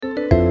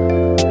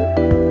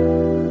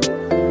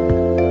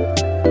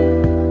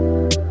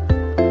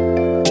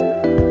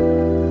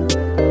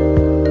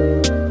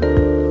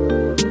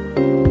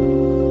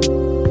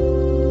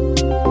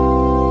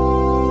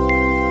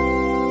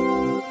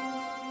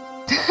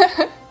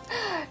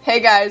Hey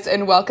guys,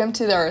 and welcome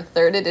to our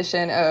third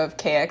edition of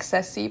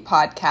KXSC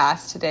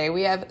podcast. Today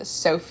we have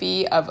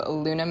Sophie of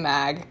Luna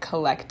Mag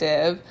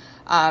Collective.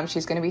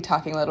 She's going to be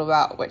talking a little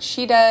about what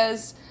she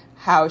does,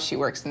 how she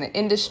works in the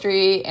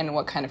industry, and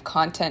what kind of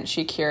content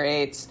she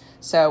curates.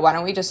 So why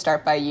don't we just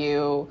start by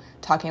you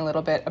talking a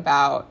little bit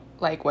about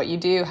like what you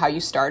do, how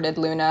you started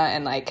Luna,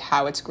 and like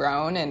how it's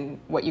grown and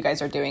what you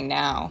guys are doing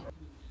now.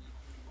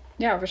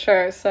 Yeah, for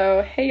sure.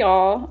 So, hey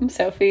y'all, I'm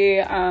Sophie.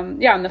 I'm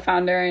the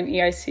founder and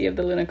EIC of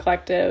the Luna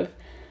Collective.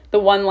 The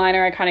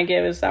one-liner I kind of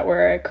give is that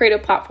we're a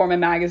creative platform and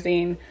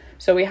magazine.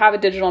 So we have a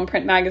digital and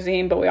print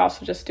magazine, but we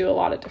also just do a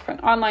lot of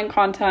different online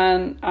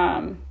content.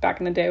 Back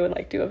in the day,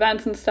 we'd do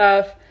events and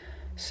stuff.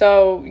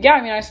 So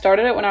I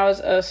started it when I was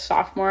a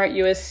sophomore at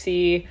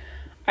USC.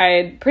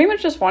 I pretty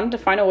much just wanted to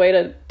find a way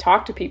to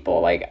talk to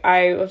people.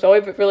 I was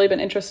always really been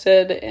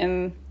interested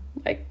in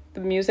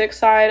the music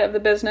side of the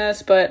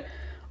business, but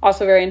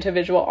also very into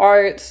visual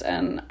arts,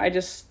 and I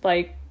just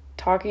like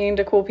talking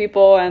to cool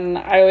people, and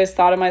I always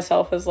thought of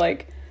myself as a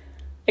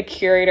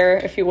curator,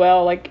 if you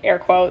will, air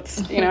quotes,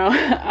 and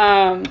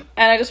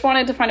I just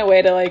wanted to find a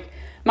way to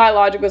my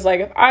logic was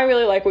if I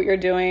really like what you're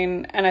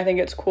doing and I think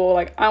it's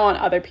cool, I want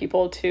other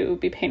people to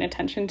be paying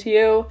attention to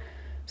you.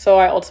 So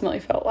I ultimately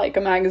felt like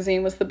a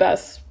magazine was the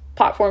best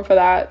platform for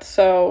that.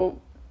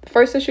 So the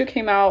first issue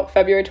came out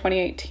February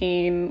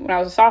 2018 when I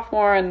was a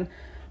sophomore, and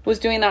was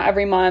doing that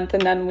every month,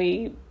 and then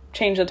we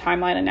changed the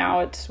timeline, and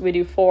now we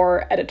do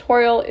 4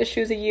 editorial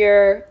issues a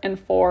year and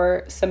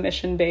 4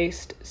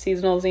 submission-based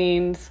seasonal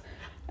zines,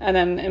 and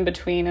then in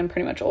between and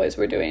pretty much always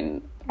we're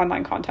doing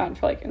online content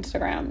for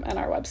Instagram and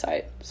our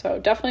website. So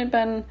definitely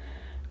been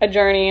a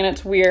journey, and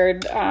it's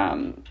weird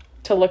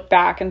to look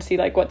back and see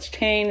what's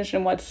changed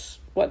and what's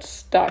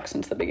stuck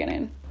since the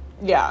beginning.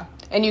 Yeah,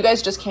 and you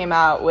guys just came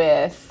out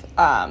with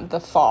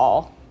the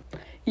fall.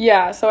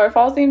 Yeah, so our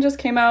fall zine just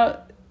came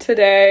out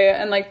today,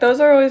 and those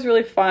are always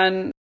really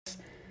fun.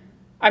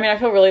 I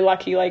feel really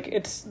lucky.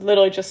 It's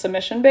literally just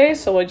submission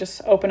based. So we'll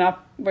just open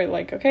up. We're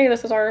okay,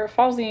 this is our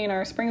fall zine,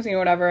 our spring zine, or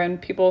whatever.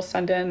 And people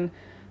send in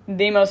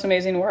the most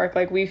amazing work.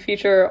 We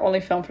feature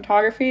only film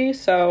photography.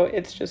 So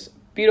it's just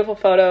beautiful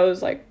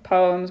photos,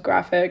 poems,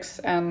 graphics.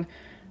 And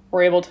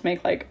we're able to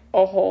make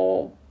a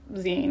whole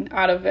zine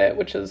out of it,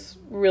 which is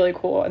really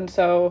cool. And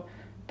so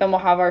then we'll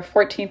have our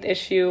 14th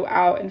issue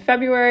out in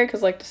February.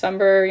 Because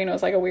December,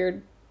 is a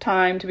weird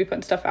time to be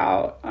putting stuff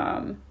out.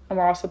 And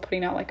we're also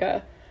putting out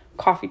a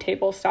coffee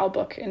table style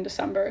book in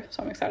December,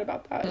 so I'm excited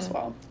about that as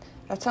well.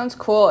 That sounds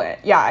cool.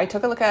 Yeah, I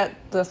took a look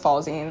at the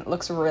fall zine. It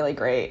looks really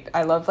great.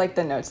 I love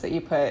the notes that you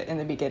put in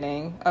the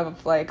beginning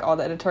of all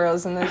the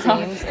editorials in the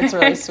zines. It's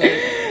really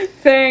sweet.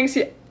 Thanks.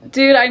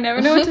 Dude, I never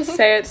know what to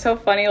say. It's so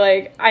funny.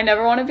 I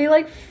never want to be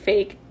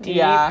fake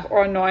deep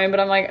or annoying, but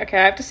I'm okay,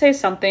 I have to say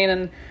something,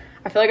 and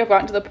I feel I've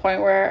gotten to the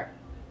point where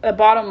the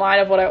bottom line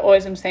of what I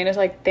always am saying is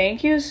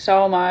thank you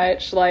so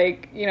much.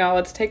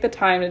 Let's take the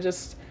time to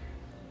just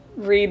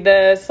read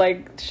this,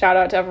 shout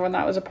out to everyone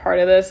that was a part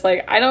of this.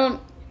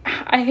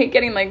 I hate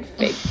getting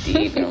fake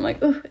deep, and I'm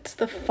ooh, it's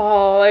the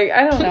fall.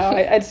 I don't know.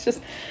 It's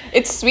just,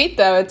 it's sweet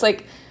though. It's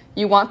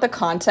you want the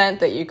content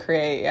that you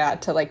create,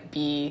 to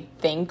be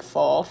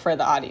thankful for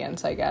the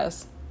audience, I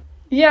guess.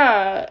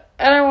 Yeah,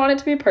 and I want it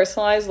to be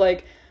personalized.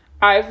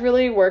 I've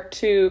really worked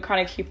to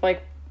kind of keep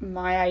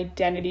my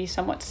identity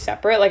somewhat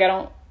separate. I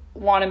don't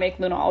want to make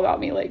Luna all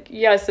about me.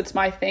 Yes, it's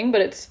my thing, but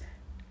it's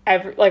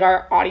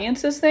our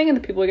audience's thing and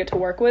the people we get to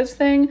work with's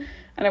thing,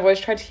 and I've always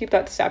tried to keep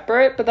that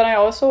separate. But then I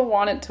also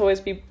want it to always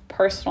be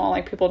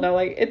personal, people know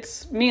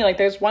it's me.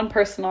 There's one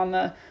person on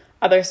the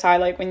other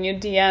side. When you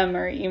DM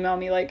or email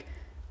me,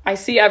 I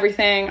see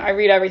everything, I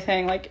read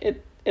everything.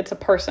 It's a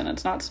person,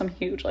 it's not some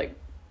huge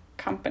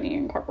company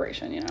and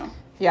corporation,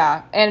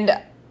 Yeah, and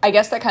I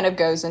guess that kind of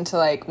goes into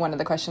one of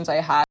the questions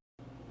I had.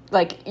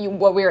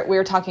 What we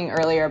were talking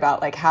earlier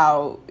about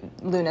how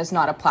Luna's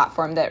not a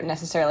platform that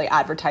necessarily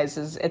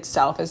advertises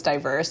itself as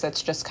diverse.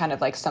 It's just kind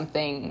of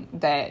something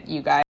that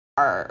you guys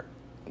are,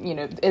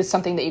 is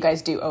something that you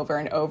guys do over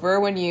and over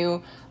when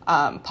you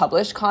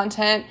publish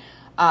content.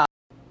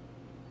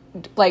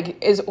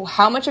 Is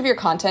how much of your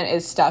content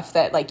is stuff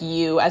that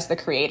you as the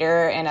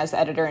creator and as the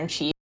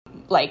editor-in-chief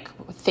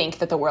think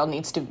that the world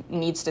needs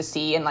to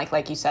see, and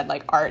like you said,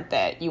 art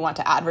that you want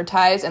to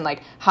advertise, and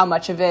how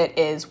much of it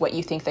is what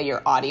you think that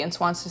your audience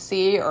wants to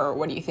see, or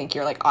what do you think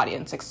your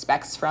audience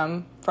expects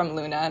from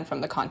Luna and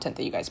from the content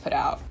that you guys put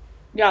out?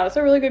 Yeah, that's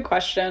a really good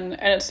question,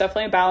 and it's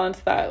definitely a balance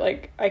that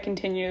I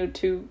continue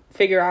to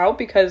figure out,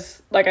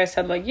 because I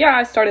said,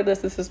 I started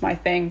this is my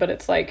thing, but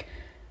it's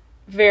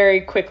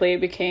very quickly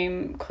it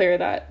became clear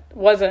that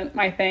wasn't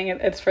my thing.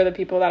 It's for the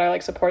people that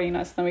are supporting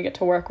us, and then we get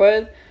to work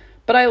with.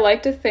 But I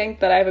like to think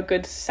that I have a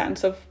good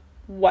sense of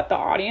what the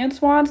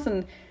audience wants.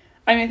 And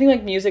I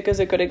think music is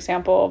a good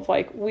example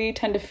of we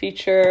tend to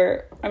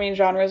feature,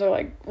 genres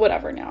are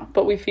whatever now,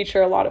 but we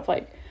feature a lot of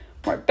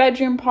more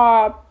bedroom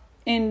pop,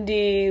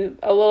 indie,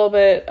 a little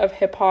bit of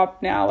hip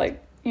hop now,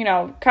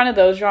 kind of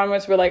those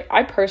genres where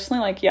I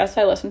personally yes,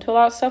 I listen to a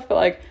lot of stuff,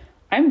 but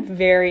I'm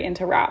very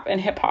into rap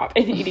and hip hop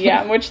and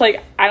EDM, which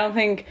I don't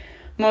think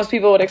most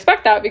people would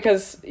expect that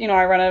because, you know,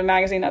 I run a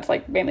magazine that's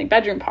like mainly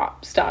bedroom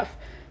pop stuff.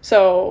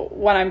 So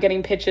when I'm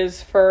getting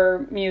pitches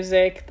for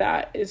music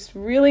that is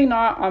really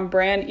not on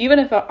brand, even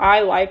if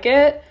I like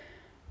it,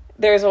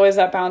 there's always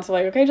that balance of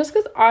like, okay, just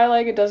because I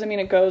like it doesn't mean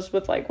it goes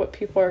with like what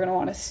people are going to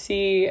want to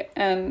see.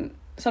 And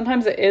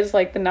sometimes it is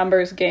like the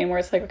numbers game where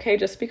it's like, okay,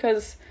 just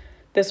because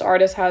this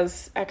artist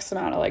has X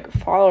amount of like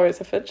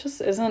followers, if it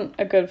just isn't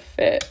a good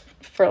fit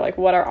for like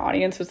what our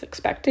audience is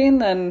expecting,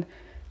 then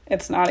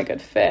it's not a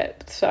good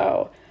fit.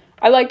 So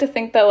I like to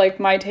think that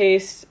like my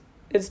taste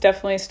is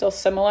definitely still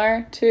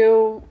similar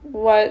to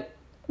what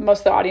most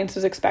of the audience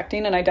is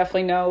expecting, and I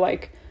definitely know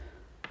like,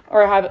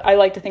 or I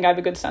like to think I have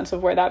a good sense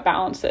of where that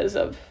balance is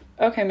of,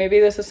 okay, maybe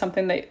this is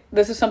something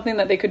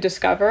that they could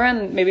discover,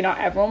 and maybe not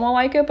everyone will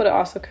like it, but it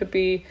also could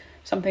be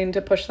something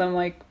to push them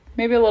like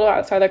maybe a little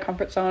outside their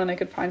comfort zone, and they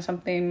could find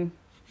something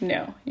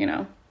new, you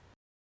know?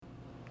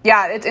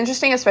 Yeah, it's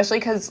interesting, especially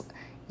because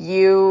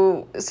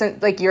you're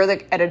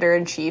the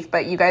editor-in-chief,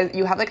 but you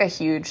have like a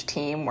huge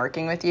team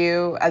working with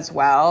you as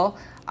well.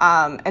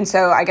 And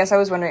so I guess I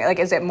was wondering, like,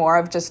 is it more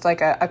of just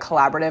like a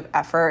collaborative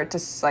effort to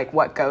like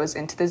what goes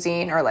into the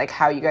zine, or like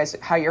how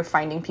you're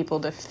finding people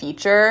to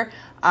feature,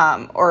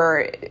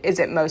 or is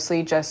it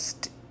mostly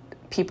just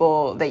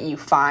people that you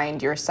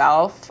find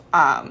yourself?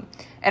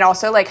 And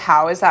also like,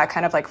 how is that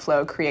kind of like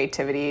flow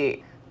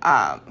creativity?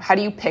 How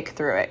do you pick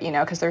through it, you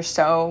know, because there's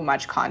so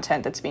much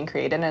content that's being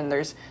created, and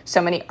there's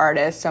so many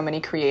artists, so many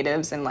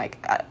creatives,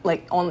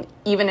 and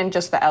even in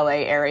just the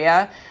LA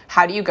area,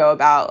 how do you go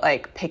about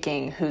like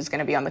picking who's going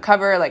to be on the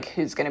cover, like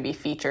who's going to be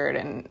featured,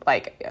 and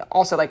like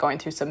also like going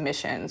through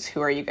submissions, who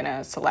are you going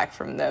to select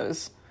from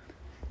those?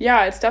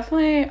 Yeah, it's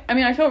definitely, I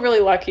mean, I feel really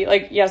lucky.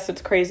 Like, yes,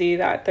 it's crazy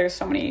that there's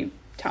so many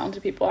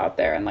talented people out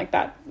there, and like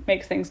that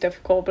makes things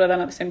difficult, but then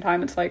at the same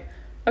time it's like,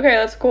 okay,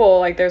 that's cool,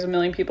 like there's a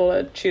million people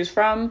to choose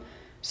from.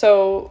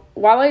 So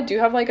while I do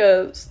have like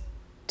a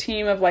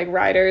team of like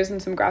writers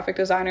and some graphic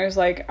designers,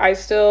 like I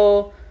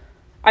still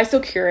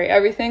curate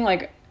everything.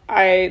 Like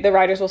the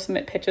writers will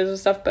submit pitches and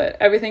stuff, but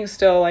everything's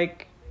still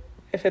like,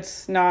 if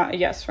it's not a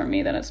yes from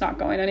me, then it's not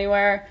going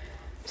anywhere.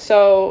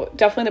 So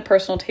definitely the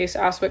personal taste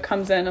aspect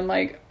comes in, and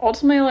like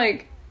ultimately,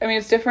 like, I mean,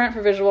 it's different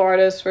for visual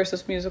artists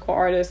versus musical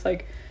artists.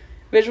 Like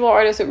visual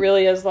artists, it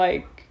really is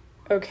like,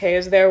 okay,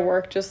 is their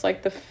work just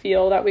like the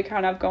feel that we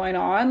kind of have going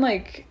on?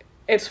 Like,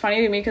 it's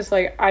funny to me because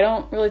like I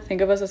don't really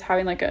think of us as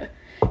having like a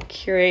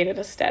curated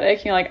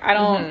aesthetic, you know, like I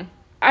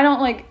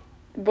don't like,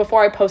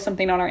 before I post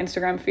something on our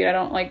Instagram feed, I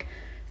don't like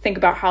think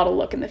about how to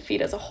look in the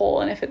feed as a whole,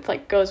 and if it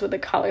like goes with the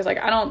colors, like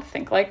I don't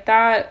think like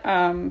that.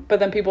 But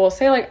then people will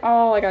say like,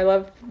 oh, like I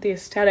love the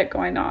aesthetic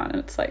going on, and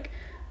it's like,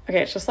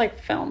 okay, it's just like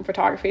film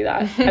photography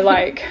that I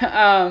like.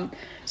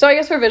 So I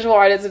guess for visual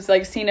artists, it's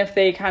like seeing if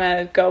they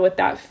kind of go with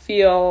that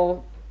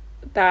feel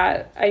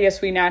that I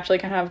guess we naturally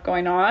kind of have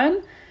going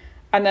on.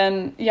 And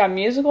then, yeah,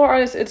 musical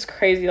artists, it's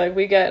crazy. Like,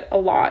 we get a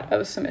lot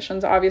of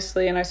submissions,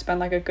 obviously, and I spend,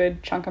 like, a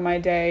good chunk of my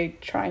day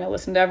trying to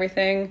listen to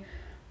everything.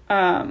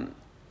 And,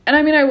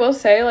 I mean, I will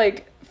say,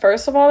 like,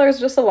 first of all, there's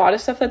just a lot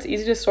of stuff that's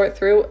easy to sort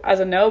through as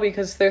a no,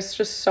 because there's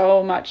just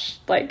so much,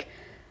 like,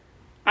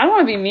 I don't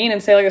want to be mean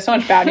and say, like, there's so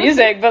much bad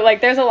music, but, like,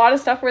 there's a lot of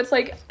stuff where it's,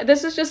 like,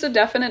 this is just a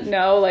definite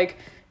no, like,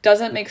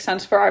 doesn't make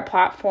sense for our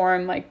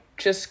platform, like,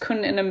 just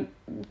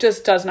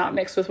does not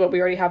mix with what we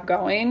already have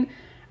going.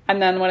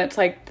 And then when it's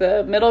like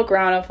the middle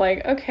ground of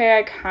like, okay,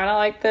 I kind of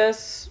like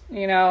this,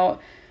 you know,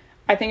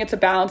 I think it's a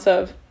balance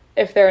of,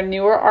 if they're a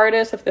newer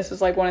artist, if this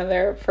is like one of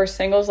their first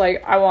singles,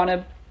 like I want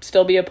to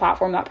still be a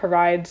platform that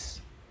provides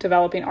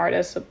developing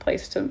artists a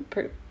place to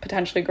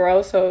potentially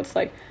grow. So it's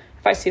like,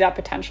 if I see that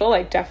potential,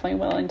 like definitely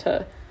willing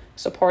to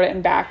support it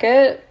and back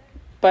it.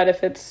 But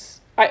if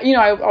it's,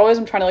 I always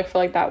am trying to look for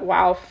like that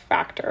wow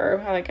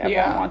factor. Like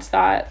everyone wants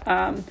that.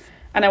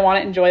 And I want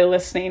to enjoy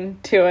listening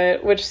to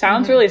it, which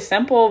sounds really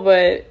simple,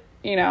 but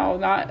you know,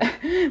 not,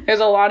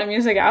 there's a lot of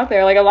music out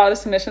there. Like a lot of the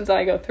submissions that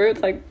I go through,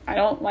 it's like, I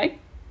don't like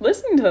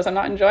listening to this. I'm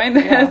not enjoying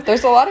this. Yeah,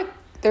 there's a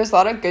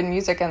lot of good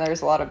music, and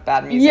there's a lot of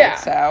bad music. Yeah.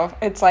 So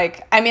it's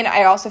like, I mean,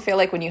 I also feel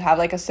like when you have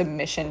like a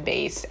submission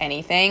based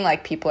anything,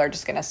 like people are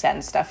just going to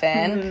send stuff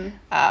in.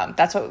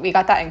 That's what we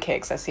got that in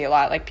Kicks. I see a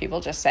lot, like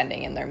people just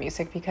sending in their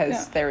music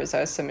because there was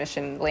a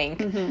submission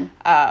link.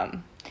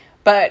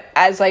 But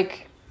as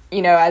like,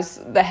 you know, as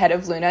the head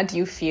of Luna, do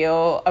you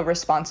feel a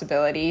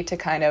responsibility to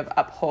kind of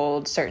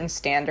uphold certain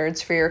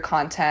standards for your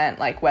content,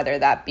 like whether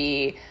that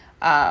be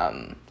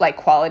like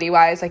quality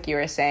wise, like you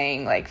were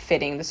saying, like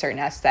fitting the certain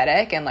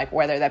aesthetic, and like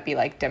whether that be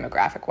like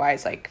demographic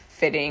wise, like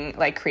fitting,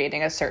 like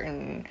creating a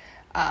certain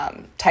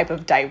type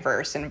of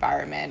diverse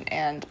environment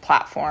and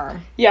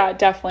platform? Yeah,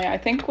 definitely. I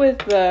think with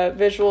the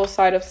visual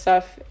side of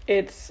stuff,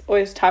 it's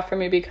always tough for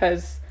me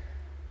because,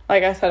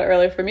 like I said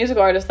earlier, for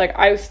musical artists, like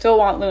I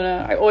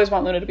always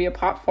want Luna to be a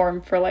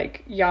platform for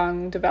like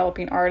young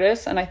developing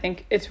artists. And I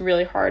think it's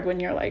really hard when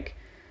you're like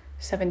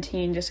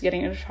 17 just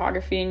getting into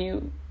photography,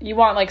 and you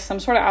want like some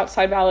sort of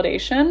outside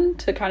validation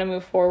to kind of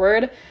move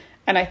forward.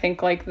 And I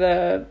think like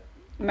the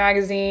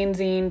magazine,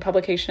 zine,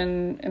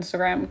 publication,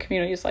 Instagram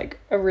community is like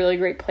a really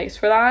great place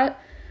for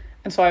that.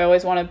 And so I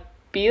always want to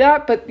be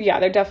that. But yeah,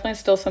 there definitely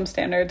still some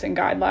standards and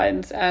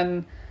guidelines,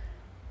 and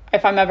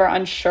if I'm ever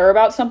unsure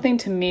about something,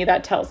 to me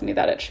that tells me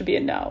that it should be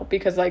a no,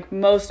 because like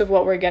most of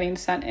what we're getting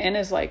sent in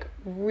is like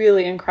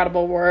really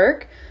incredible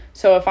work.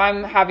 So if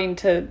I'm having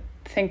to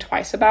think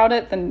twice about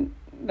it, then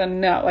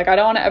no. Like I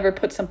don't want to ever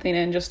put something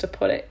in just to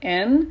put it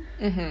in.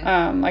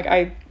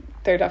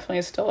 There definitely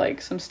is still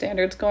like some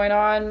standards going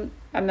on.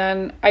 And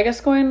then I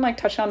guess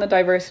touching on the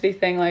diversity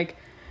thing, like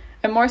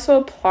it more so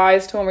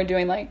applies to when we're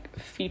doing like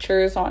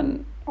features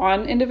on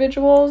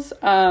individuals.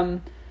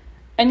 And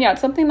yeah,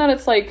 it's something that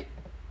it's like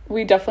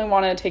we definitely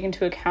want to take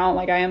into account.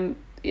 Like I am,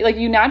 like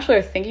you naturally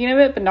are thinking of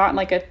it, but not in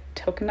like a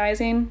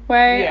tokenizing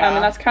way. Yeah.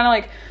 And that's kind of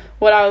like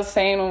what I was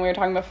saying when we were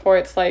talking before.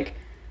 It's like,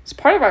 it's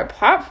part of our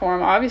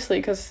platform, obviously,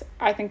 because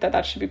I think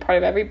that should be part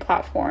of every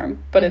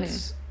platform, but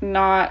it's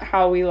not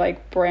how we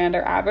like brand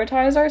or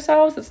advertise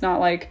ourselves. It's not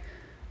like,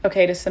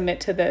 okay, to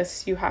submit to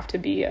this, you have to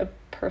be a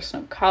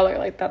person of color.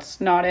 Like that's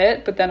not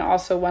it. But then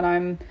also when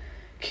I'm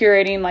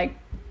curating, like,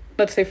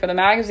 let's say for the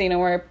magazine and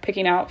we're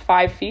picking out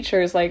 5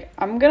 features, like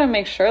I'm going to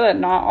make sure that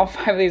not all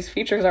 5 of these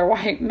features are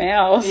white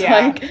males.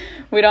 Yeah. Like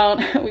we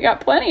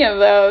got plenty of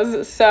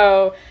those.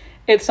 So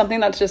it's something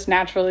that's just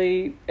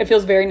naturally, it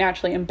feels very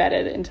naturally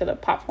embedded into the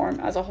platform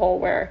as a whole,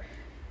 where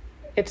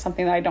it's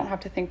something that I don't have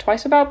to think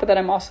twice about, but that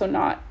I'm also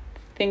not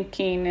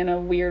thinking in a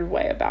weird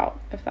way about,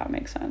 if that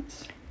makes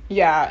sense.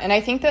 Yeah, and I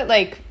think that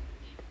like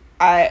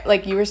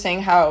you were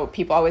saying how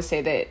people always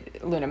say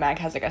that Luna Mag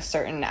has like a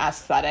certain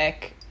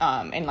aesthetic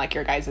in like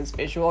your guys'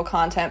 visual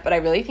content, but I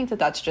really think that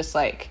that's just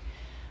like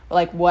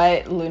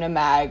what Luna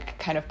Mag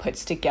kind of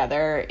puts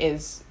together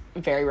is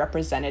very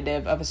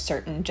representative of a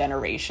certain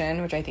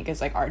generation, which I think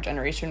is like our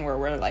generation, where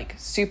we're like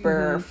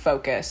super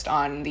focused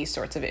on these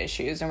sorts of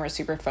issues, and we're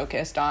super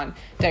focused on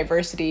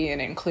diversity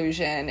and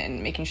inclusion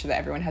and making sure that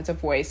everyone has a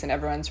voice and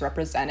everyone's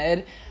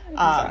represented.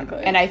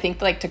 Exactly. And I think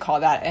like to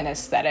call that an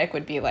aesthetic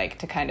would be like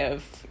to kind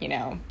of, you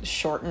know,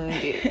 shorten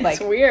the,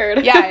 like it's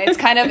weird. Yeah, it's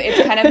kind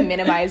of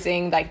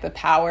minimizing like the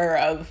power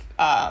of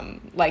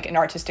like an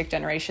artistic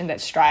generation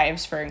that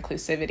strives for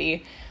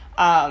inclusivity.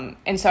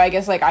 And so I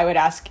guess like I would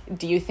ask,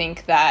 do you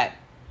think that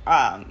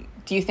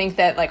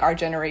like our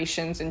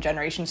generations and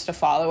generations to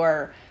follow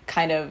are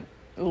kind of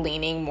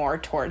leaning more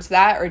towards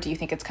that, or do you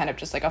think it's kind of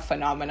just like a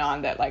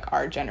phenomenon that like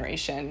our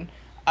generation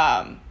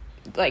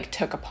like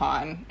took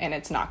upon and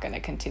it's not going to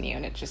continue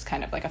and it's just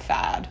kind of like a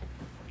fad?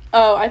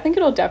 Oh, I think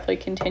it'll definitely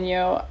continue,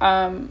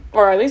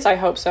 or at least I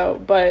hope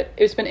so. But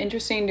it's been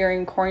interesting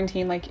during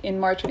quarantine, like in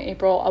March and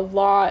April, a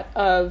lot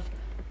of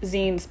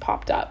zines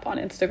popped up on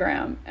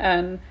Instagram,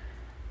 and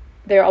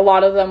a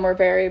lot of them were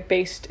very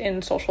based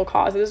in social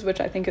causes, which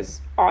I think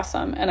is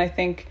awesome. And I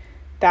think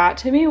that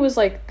to me was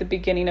like the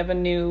beginning of a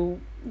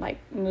new like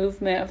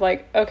movement of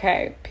like,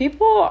 okay,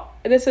 people,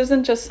 this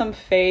isn't just some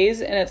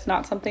phase, and it's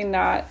not something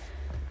that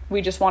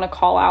we just want to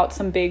call out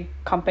some big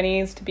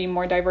companies to be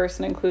more diverse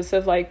and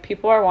inclusive. Like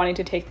people are wanting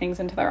to take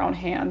things into their own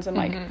hands and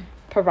like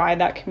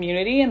provide that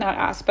community and that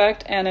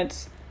aspect. And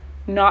it's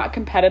not a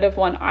competitive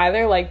one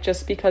either. Like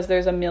just because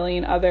there's a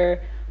million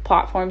other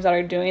platforms that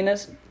are doing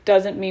this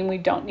doesn't mean we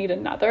don't need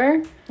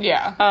another.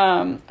 Yeah.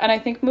 And I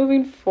think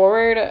moving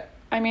forward,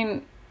 I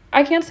mean,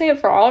 I can't say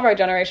it for all of our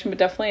generation, but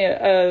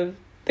definitely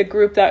the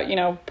group that, you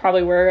know,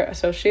 probably we're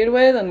associated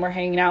with and we're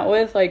hanging out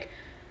with, like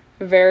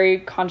very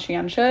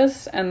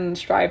conscientious and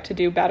strive to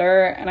do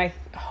better. And I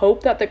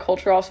hope that the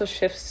culture also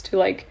shifts to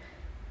like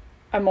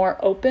a more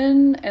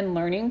open and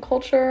learning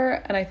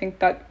culture. And I think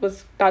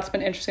that's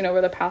been interesting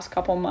over the past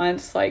couple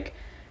months. Like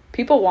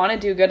people want to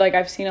do good. Like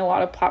I've seen a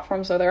lot of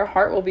platforms where their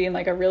heart will be in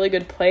like a really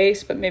good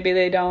place, but maybe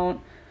they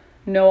don't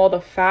know all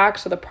the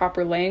facts or the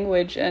proper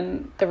language,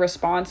 and the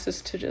response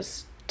is to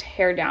just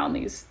tear down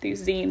these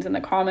zines in the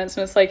comments.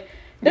 And it's like,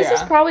 this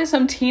is probably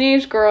some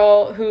teenage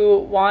girl who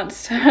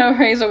wants to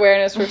raise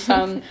awareness for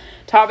some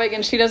topic,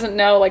 and she doesn't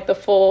know like the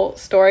full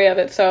story of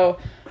it. So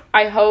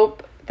I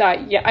hope that,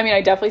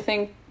 I definitely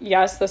think,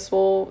 yes,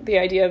 the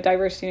idea of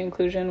diversity and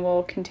inclusion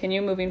will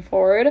continue moving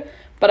forward,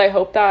 but I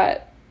hope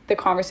that the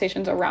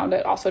conversations around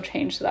it also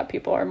change so that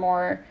people are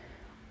more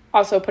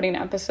also putting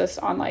emphasis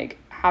on like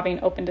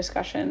having open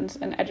discussions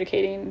and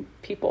educating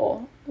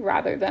people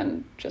rather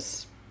than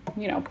just,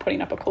 you know,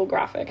 putting up a cool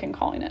graphic and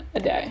calling it a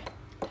day.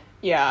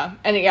 Yeah.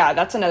 And yeah,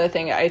 that's another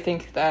thing. I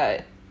think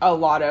that a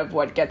lot of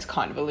what gets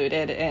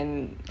convoluted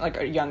in like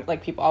a young,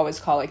 like people always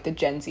call like the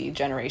Gen Z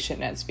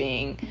generation as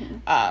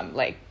being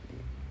like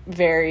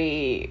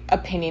very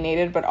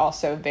opinionated, but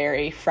also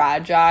very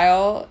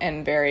fragile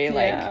and very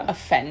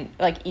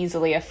like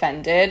easily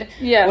offended.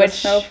 Yeah, which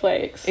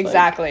snowflakes.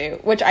 Exactly.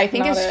 Which I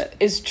think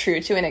is true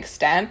to an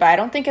extent, but I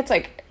don't think it's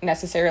like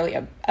necessarily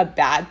a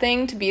bad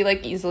thing to be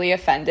like easily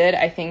offended.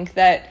 I think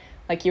that,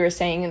 like you were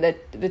saying,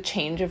 that the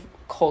change of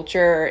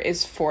culture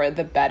is for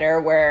the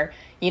better, where,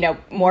 you know,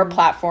 more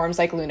platforms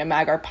like Luna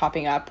Mag are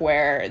popping up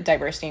where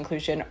diversity and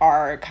inclusion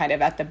are kind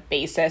of at the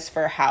basis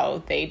for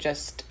how they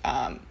just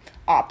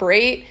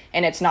operate,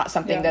 and it's not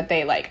something that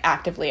they like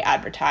actively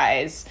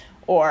advertise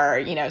or,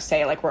 you know,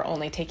 say like we're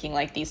only taking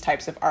like these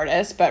types of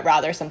artists, but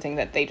rather something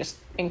that they just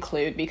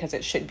include because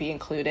it should be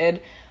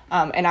included.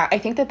 And I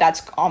think that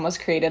that's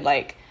almost created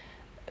like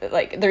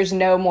there's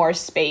no more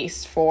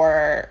space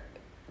for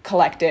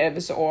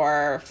collectives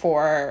or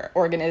for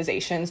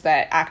organizations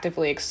that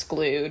actively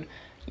exclude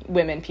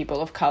women,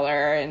 people of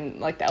color, and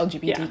like the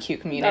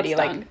LGBTQ community. That's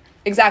like done.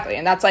 Exactly.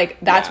 And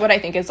that's what I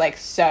think is like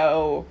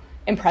so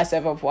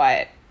impressive of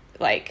what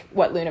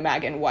Luna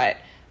Mag and what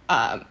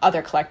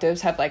other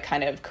collectives have like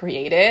kind of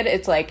created.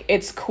 It's like,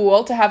 it's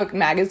cool to have a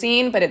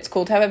magazine, but it's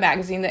cool to have a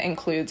magazine that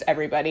includes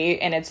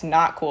everybody, and it's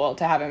not cool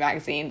to have a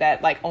magazine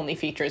that like only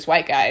features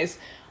white guys,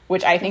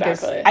 which I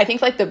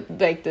think like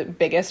the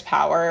biggest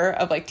power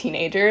of like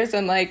teenagers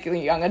and like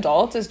young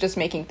adults is just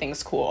making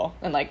things cool.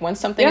 And like once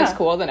something is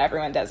cool, then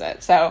everyone does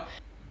it. So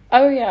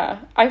oh yeah,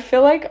 I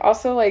feel like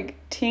also like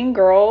teen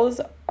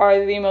girls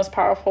are the most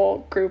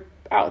powerful group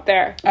out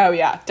there. Oh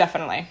yeah,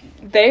 definitely.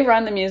 They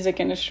run the music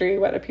industry,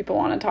 whether people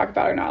want to talk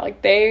about it or not.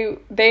 Like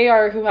they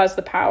are who has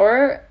the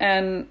power,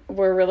 and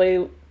we're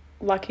really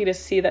lucky to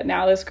see that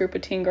now this group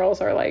of teen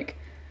girls are like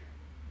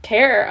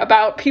care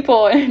about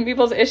people and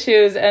people's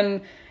issues.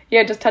 And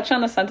yeah, just touching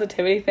on the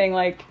sensitivity thing,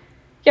 like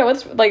yeah,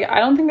 what's like, I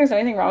don't think there's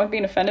anything wrong with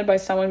being offended by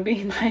someone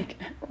being like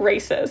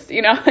racist,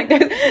 you know? Like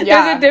there's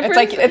a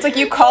difference. It's like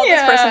you called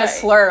this person a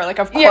slur, like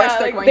of course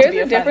they're going to be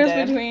offended. There's a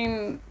difference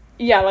between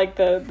like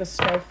the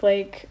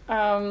snowflake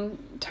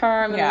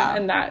term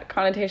and that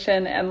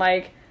connotation, and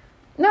like,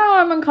 no,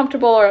 I'm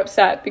uncomfortable or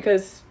upset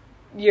because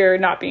you're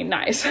not being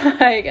nice.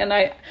 Like, and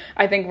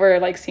I think we're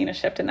like seeing a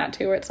shift in that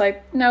too, where it's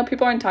like, no,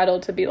 people are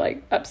entitled to be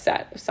like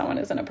upset if someone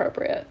is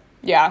inappropriate.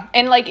 Yeah.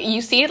 And like you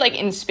see it like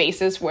in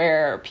spaces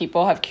where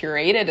people have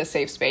curated a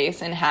safe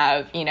space and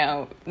have, you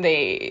know,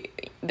 they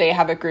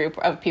have a group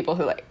of people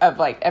who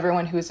like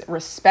everyone who's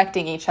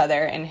respecting each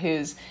other and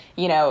who's,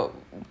 you know,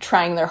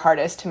 trying their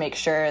hardest to make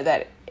sure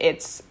that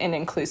it's an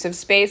inclusive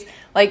space.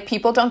 Like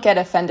people don't get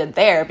offended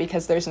there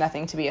because there's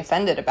nothing to be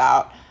offended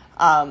about.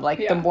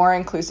 The more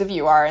inclusive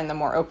you are and the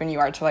more open you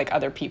are to like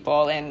other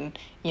people, and,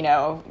 you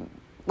know,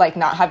 like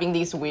not having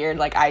these weird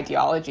like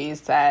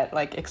ideologies that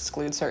like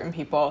exclude certain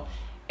people,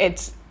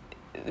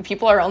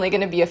 people are only going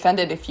to be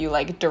offended if you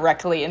like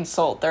directly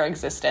insult their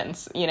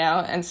existence, you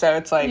know? And so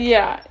it's like,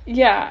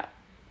 yeah.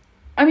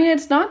 I mean,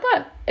 it's not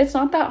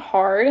that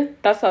hard.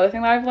 That's the other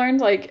thing that I've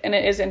learned. Like, and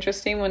it is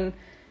interesting when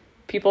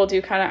people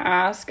do kind of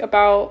ask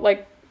about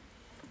like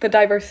the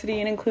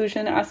diversity and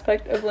inclusion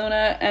aspect of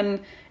Luna.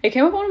 And it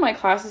came up in one of my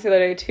classes the other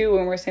day too,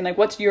 when we were saying like,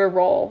 what's your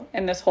role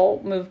in this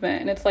whole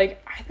movement? And it's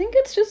like, I think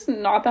it's just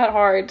not that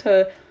hard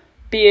to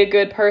be a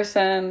good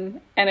person,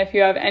 and if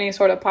you have any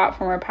sort of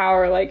platform or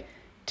power, like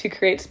to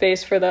create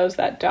space for those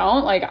that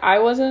don't. Like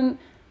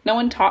no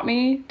one taught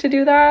me to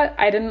do that.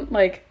 I didn't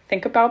like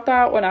think about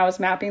that when I was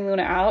mapping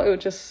Luna out.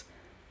 It just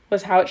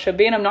was how it should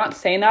be. And I'm not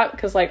saying that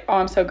because like, oh,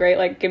 I'm so great,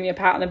 like give me a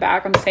pat on the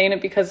back. I'm saying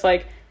it because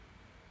like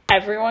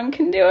everyone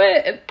can do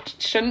it. It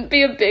shouldn't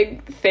be a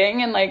big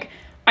thing. And like,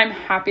 I'm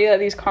happy that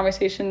these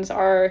conversations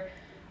are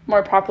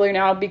more popular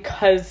now,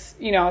 because,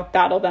 you know,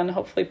 that'll then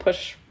hopefully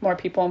push more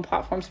people on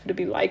platforms to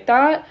be like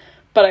that.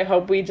 But I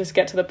hope we just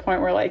get to the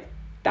point where like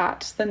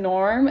that's the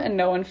norm and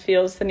no one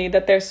feels the need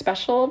that they're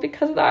special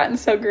because of that. And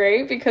so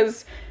great,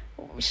 because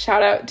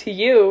shout out to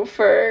you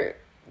for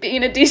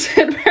being a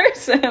decent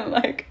person.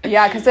 Like,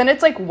 yeah, because then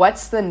it's like,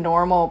 what's the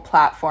normal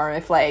platform?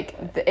 If like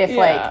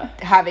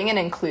having an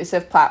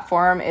inclusive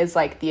platform is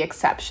like the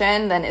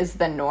exception, then is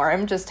the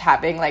norm just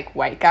having like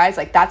white guys?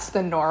 Like that's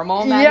the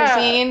normal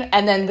magazine,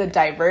 and then the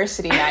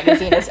diversity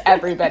magazine is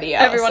everybody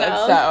else. Everyone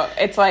else. So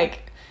it's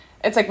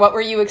like what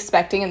were you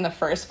expecting in the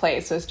first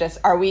place? Was just,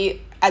 are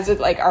we as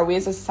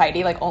a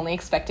society like only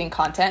expecting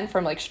content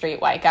from like straight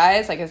white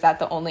guys? Like, is that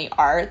the only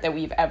art that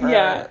we've ever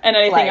and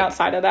anything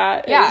outside of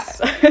that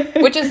is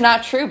which is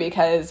not true,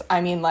 because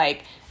I mean,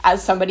 like,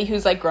 as somebody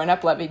who's like grown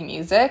up loving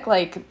music,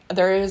 like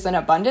there is an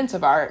abundance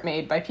of art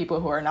made by people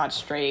who are not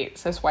straight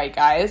cis white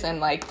guys, and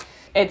like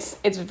it's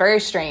very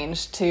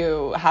strange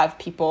to have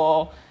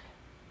people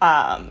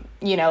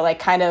you know, like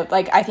kind of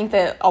like, I think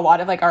that a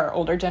lot of like our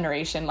older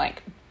generation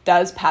like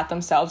does pat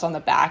themselves on the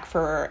back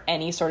for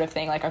any sort of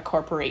thing like a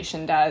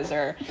corporation does,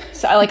 or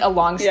so like a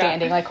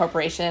long-standing like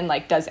corporation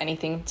like does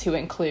anything to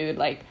include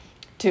like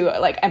to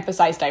like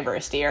emphasize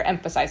diversity or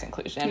emphasize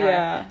inclusion,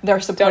 or they're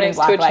supporting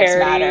Black Lives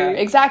Matter.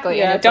 Exactly.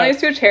 Yeah,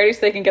 donates to a charity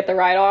so they can get the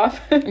write-off.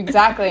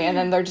 Exactly. And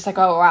then they're just like,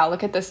 oh wow,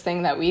 look at this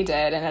thing that we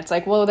did, and it's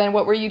like, well then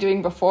what were you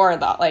doing before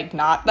that? Like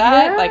not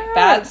that. Like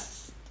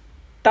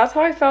that's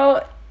how I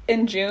felt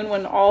in June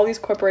when all these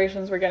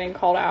corporations were getting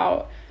called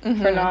out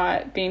for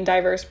not being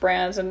diverse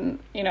brands, and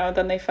you know,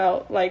 then they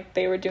felt like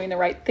they were doing the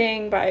right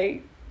thing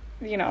by,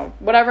 you know,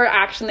 whatever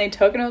action they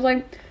took, and I was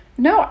like,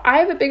 no, I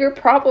have a bigger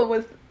problem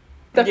with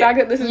the fact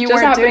that this is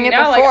just happening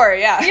now. Before,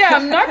 like,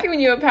 I'm not giving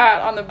you a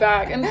pat on the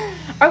back. And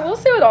I will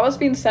say, with all this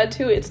being said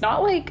too, it's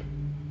not like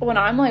when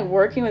I'm like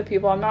working with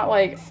people, I'm not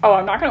like, oh,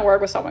 I'm not going to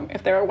work with someone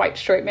if they're a white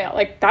straight male.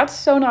 Like that's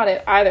so not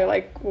it either.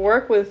 Like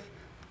work with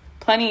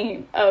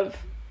plenty of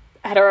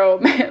hetero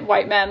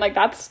white men. Like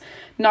that's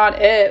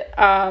not it.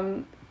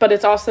 But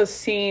it's also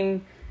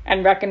seeing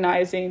and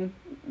recognizing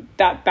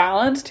that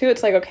balance too.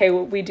 It's like, okay,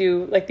 we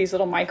do like these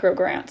little micro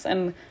grants,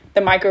 and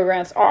the micro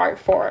grants are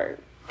for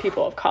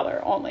people of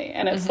color only.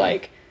 And it's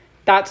like,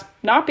 that's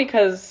not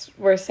because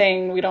we're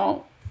saying we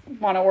don't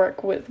want to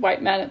work with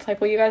white men. It's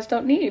like, well, you guys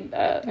don't need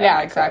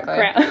a exactly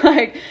grant.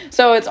 Like,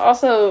 so it's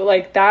also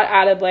like that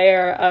added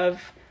layer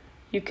of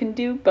you can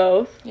do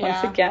both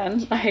once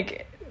again.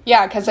 Like,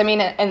 yeah, because I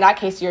mean, in that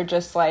case, you're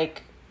just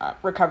like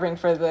recovering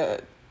for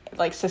the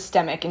like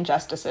systemic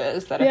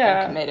injustices that have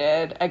been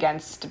committed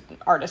against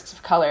artists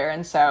of color,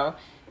 and so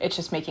it's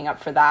just making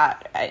up for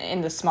that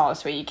in the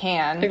smallest way you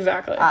can.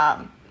 Exactly.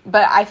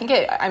 But I think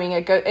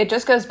it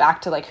just goes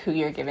back to like who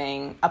you're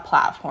giving a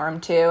platform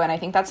to, and I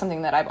think that's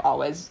something that I've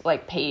always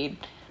like paid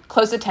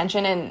close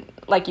attention, and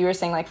like you were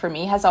saying, like for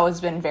me has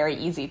always been very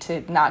easy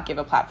to not give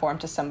a platform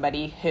to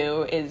somebody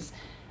who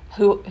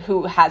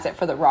has it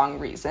for the wrong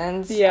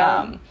reasons.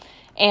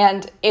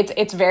 And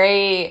it's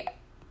very,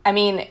 I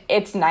mean,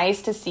 it's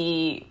nice to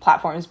see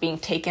platforms being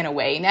taken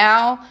away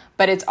now,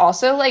 but it's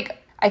also like,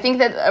 I think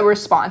that a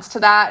response to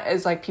that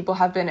is like people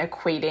have been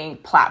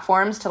equating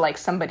platforms to like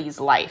somebody's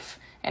life.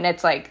 And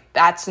it's like,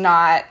 that's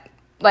not,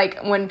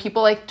 like when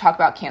people like talk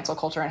about cancel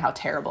culture and how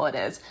terrible it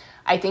is,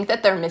 I think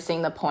that they're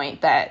missing the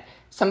point that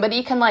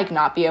somebody can like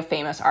not be a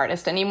famous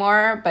artist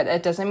anymore, but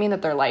it doesn't mean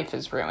that their life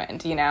is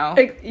ruined, you know?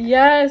 It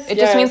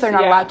just means they're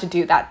not allowed to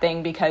do that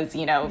thing because,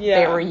 you know,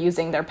 they were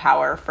using their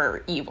power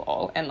for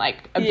evil and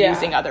like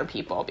abusing other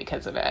people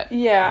because of it.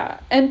 Yeah.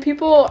 And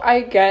people,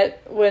 I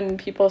get when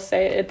people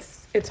say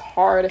it's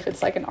hard if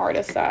it's like an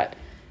artist that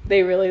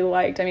they really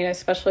liked. I mean,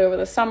 especially over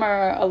the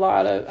summer,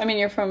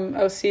 you're from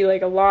OC,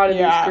 like a lot of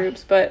these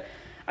groups, but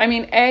I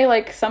mean,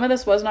 like some of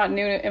this was not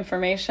new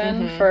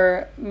information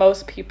for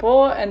most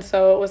people. And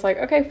so it was like,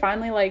 okay,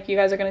 finally, like you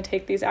guys are going to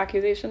take these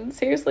accusations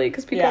seriously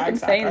because people have been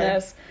saying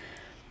this.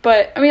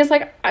 But I mean, it's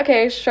like,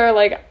 okay, sure.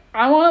 Like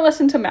I want to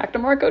listen to Mac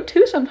DeMarco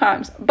too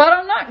sometimes, but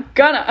I'm not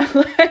gonna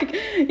like,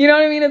 you know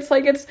what I mean? It's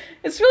like, it's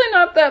really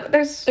not that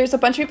there's a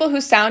bunch of people who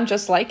sound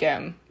just like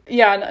him.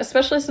 Yeah. And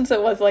especially since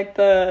it was like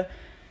the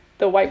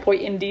white boy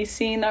indie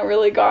scene that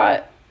really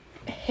got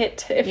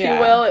hit, if you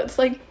will. It's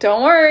like,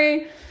 don't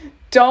worry,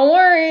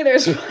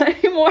 there's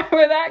plenty more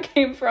where that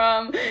came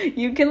from.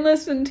 You can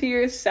listen to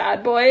your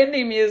sad boy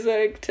indie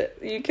music,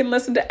 you can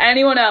listen to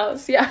anyone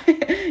else.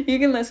 You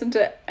can listen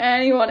to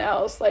anyone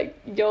else, like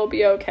you'll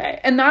be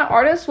okay, and that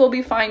artist will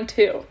be fine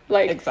too.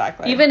 Like,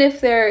 exactly, even if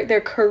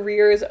their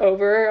career is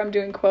over, I'm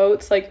doing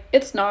quotes, like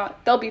it's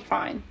not, they'll be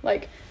fine.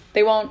 Like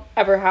they won't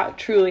ever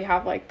truly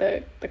have like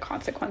the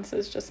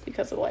consequences just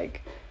because of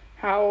like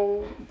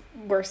how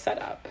we're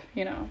set up,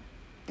 you know?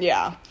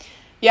 Yeah,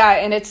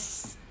 and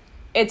it's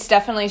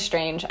definitely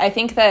strange. I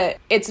think that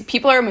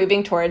people are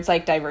moving towards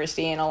like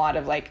diversity in a lot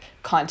of like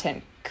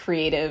content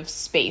creative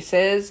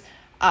spaces,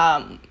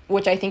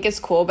 which I think is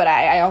cool. But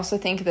I also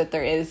think that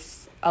there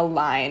is a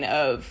line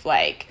of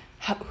like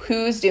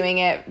who's doing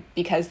it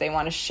because they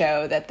want to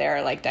show that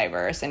they're like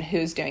diverse and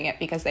who's doing it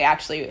because they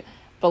actually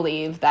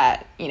believe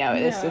that, you know,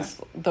 this is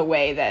the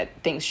way that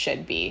things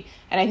should be.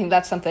 And I think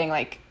that's something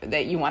like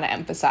that you want to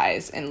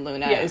emphasize in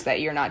Luna is that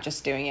you're not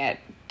just doing it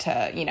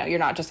to, you know, you're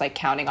not just like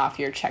counting off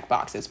your check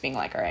boxes being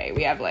like, all right,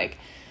 we have like,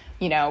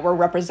 you know, we're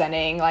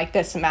representing like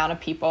this amount of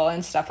people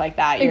and stuff like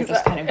that. You're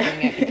just kind of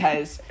doing it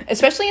because,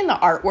 especially in the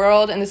art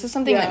world, and this is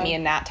something that me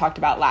and Nat talked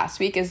about last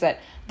week, is that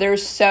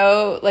there's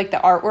so like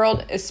the art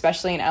world,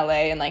 especially in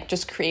LA, and like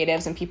just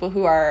creatives and people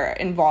who are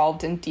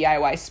involved in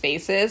DIY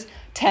spaces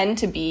tend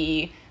to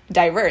be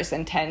diverse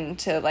and tend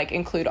to like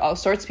include all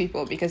sorts of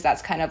people because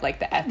that's kind of like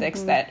the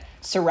ethics that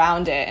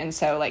surround it. And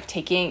so like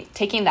taking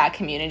that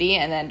community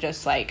and then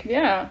just like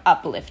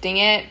uplifting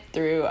it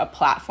through a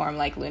platform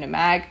like Luna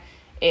Mag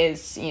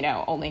is, you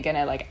know, only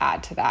gonna like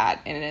add to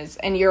that,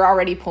 and you're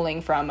already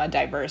pulling from a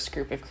diverse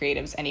group of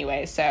creatives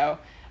anyway. So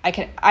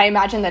I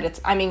imagine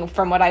that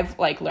from what I've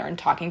like learned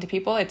talking to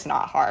people, it's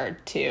not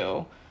hard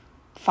to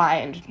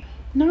find.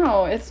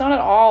 No, it's not at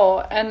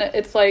all. And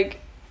it's like,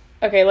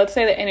 okay, let's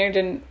say the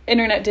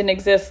internet didn't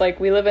exist. Like,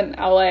 we live in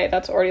LA.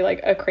 That's already,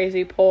 like, a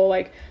crazy pull.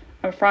 Like,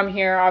 I'm from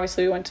here.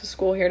 Obviously, we went to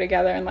school here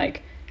together. And,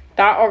 like,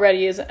 that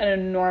already is an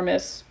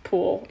enormous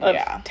pool of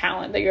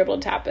talent that you're able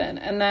to tap in.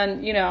 And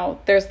then, you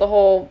know, there's the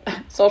whole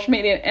social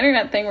media and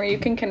internet thing where you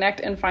can connect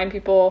and find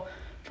people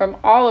from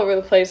all over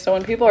the place. So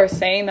when people are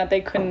saying that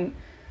they couldn't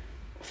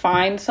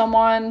find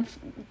someone,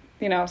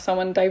 you know,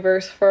 someone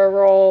diverse for a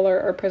role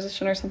or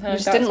position or something like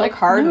that. Just didn't look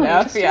hard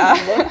enough.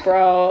 Didn't look,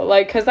 bro.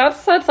 Like, because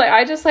that's like,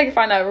 I just like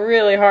find that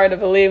really hard to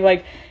believe.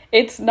 Like,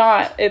 it's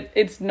not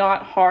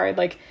hard.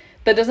 Like,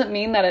 that doesn't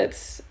mean that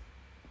it's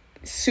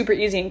super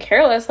easy and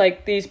careless.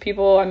 Like, these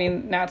people, I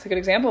mean, Nat's a good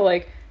example.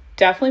 Like,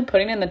 definitely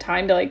putting in the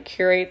time to like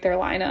curate their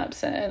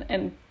lineups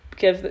and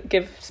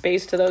give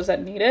space to those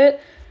that need it.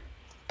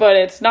 But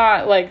it's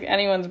not like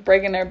anyone's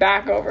breaking their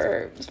back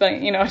over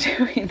spending, you know,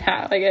 doing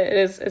that. Like,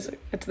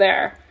 it's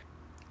there.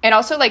 And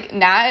also, like,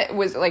 Nat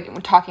was,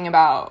 like, talking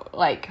about,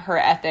 like, her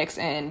ethics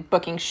in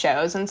booking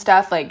shows and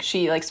stuff. Like,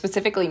 she, like,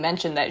 specifically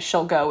mentioned that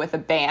she'll go with a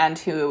band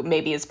who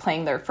maybe is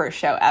playing their first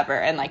show ever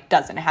and, like,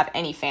 doesn't have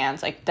any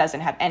fans, like,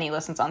 doesn't have any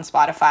listens on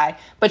Spotify.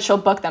 But she'll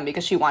book them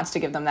because she wants to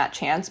give them that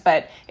chance.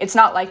 But it's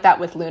not like that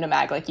with Luna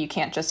Mag. Like, you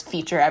can't just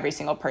feature every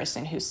single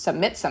person who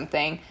submits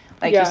something.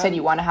 Like you said,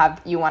 you want to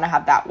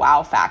have that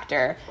wow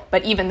factor.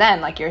 But even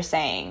then, like you're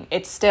saying,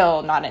 it's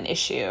still not an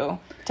issue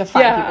to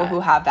find people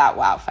who have that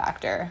wow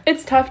factor.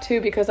 It's tough too,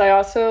 because I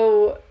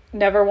also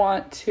never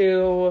want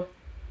to,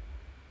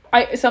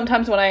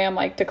 sometimes when I am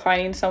like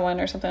declining someone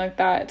or something like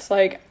that, it's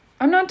like,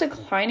 I'm not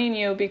declining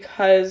you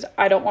because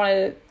I don't want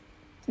to,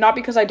 not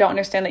because I don't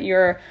understand that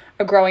you're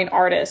a growing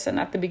artist and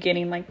at the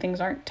beginning, like,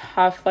 things aren't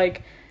tough.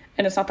 Like,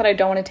 and it's not that I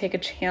don't want to take a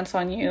chance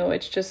on you.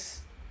 It's just,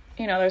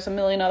 you know, there's a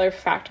million other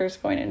factors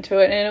going into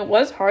it. And it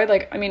was hard.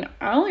 Like, I mean,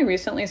 I only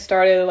recently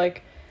started,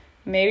 like,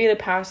 maybe the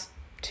past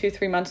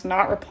 2-3 months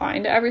not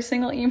replying to every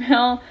single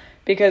email,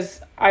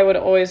 because I would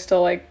always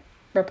still, like,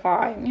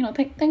 reply, you know,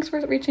 thanks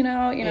for reaching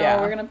out, you know,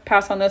 we're going to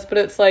pass on this. But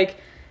it's like,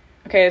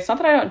 okay, it's not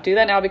that I don't do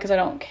that now because I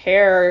don't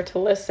care to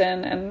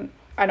listen, and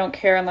I don't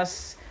care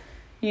unless,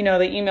 you know,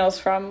 the email's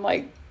from,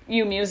 like,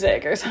 You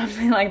Music or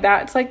something like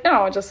that. It's like,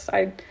 no, just,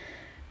 I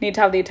need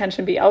to have the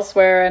attention be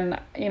elsewhere. And,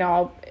 you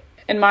know,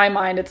 in my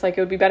mind, it's like,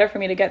 it would be better for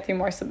me to get through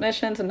more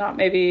submissions and not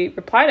maybe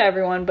reply to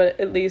everyone, but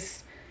at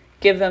least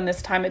give them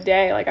this time of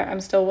day. Like, I'm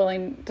still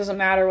willing, doesn't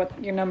matter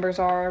what your numbers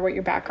are or what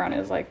your background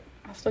is, like,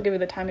 I'll still give you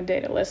the time of day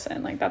to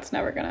listen. Like, that's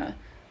never gonna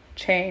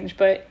change.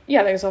 But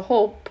yeah, there's a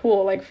whole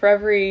pool, like, for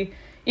every,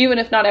 even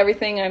if not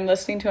everything I'm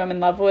listening to I'm in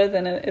love with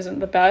and it isn't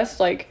the best,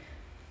 like,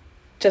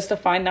 just to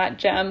find that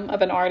gem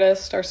of an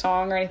artist or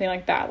song or anything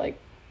like that, like,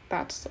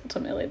 that's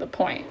ultimately the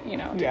point, you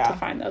know, to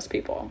find those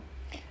people.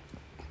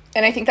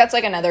 And I think that's,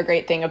 like, another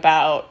great thing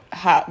about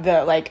how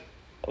the,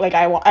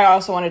 I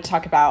also wanted to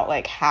talk about,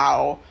 like,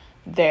 how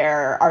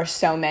there are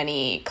so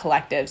many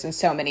collectives and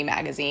so many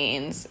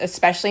magazines,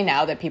 especially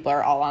now that people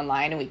are all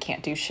online and we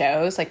can't do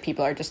shows. Like,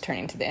 people are just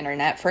turning to the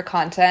internet for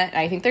content.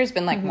 And I think there's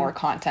been, like, more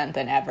content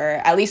than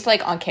ever. At least,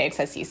 like, on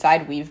KXSC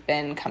side, we've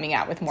been coming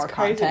out with more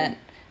content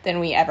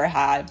than we ever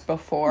had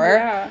before.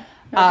 Yeah,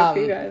 good for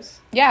you guys.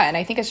 Yeah, and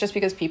I think it's just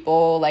because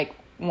people, like,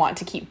 want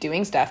to keep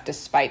doing stuff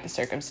despite the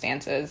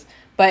circumstances.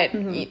 But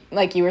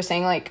like you were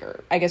saying, like,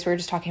 I guess we were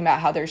just talking about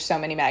how there's so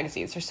many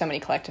magazines, there's so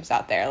many collectives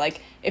out there. Like,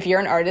 if you're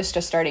an artist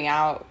just starting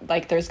out,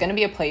 like, there's going to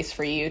be a place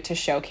for you to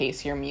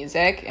showcase your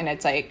music. And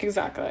it's like,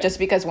 exactly, just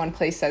because one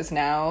place says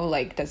no,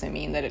 like, doesn't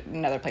mean that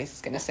another place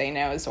is going to say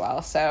no as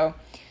well. So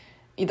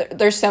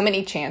there's so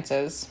many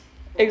chances.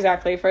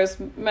 Exactly. For as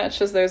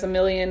much as there's a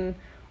million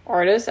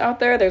artists out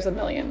there, there's a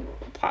million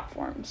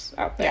platforms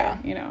out there. Yeah.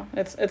 You know,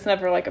 it's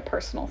never like a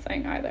personal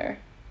thing either.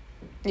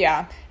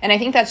 Yeah, and I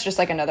think that's just,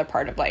 like, another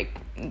part of, like,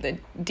 the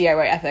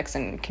DIY ethics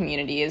and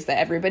community is that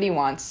everybody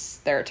wants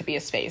there to be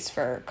a space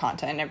for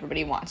content, and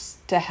everybody wants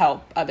to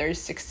help others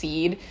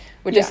succeed,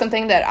 which is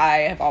something that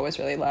I have always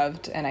really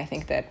loved, and I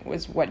think that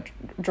was what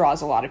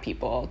draws a lot of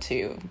people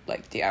to,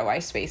 like,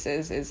 DIY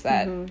spaces, is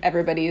that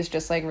everybody is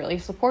just, like, really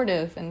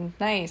supportive and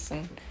nice.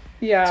 And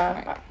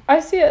yeah, I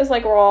see it as,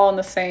 like, we're all on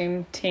the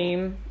same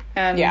team,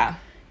 and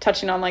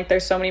touching on, like,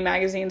 there's so many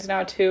magazines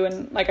now too,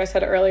 and like I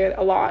said earlier,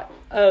 a lot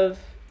of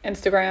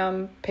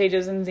Instagram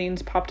pages and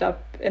zines popped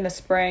up in the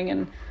spring,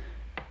 and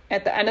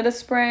at the end of the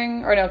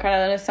spring, or no, kind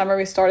of in the summer,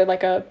 we started,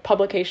 like, a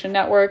publication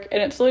network,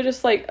 and it's really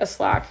just, like, a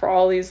Slack for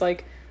all these,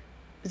 like,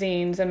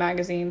 zines and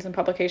magazines and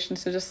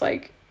publications to just,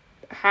 like,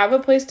 have a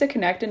place to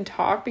connect and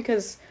talk,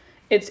 because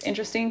it's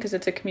interesting, because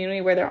it's a community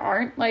where there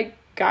aren't, like,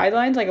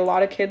 guidelines. Like, a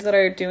lot of kids that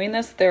are doing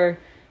this, they're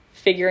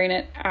figuring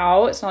it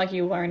out. It's not like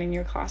you learn in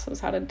your classes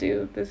how to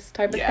do this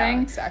type of thing.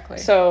 Yeah, exactly.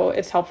 So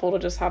it's helpful to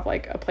just have,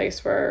 like, a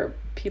place where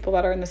people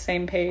that are in the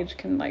same page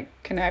can, like,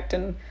 connect.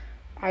 And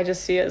I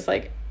just see it as,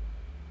 like,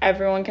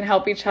 everyone can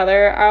help each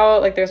other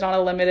out. Like, there's not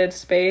a limited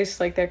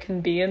space. Like, there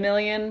can be a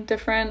million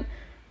different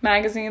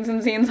magazines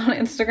and zines on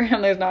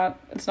Instagram.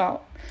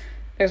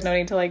 There's no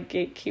need to, like,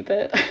 gatekeep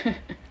it.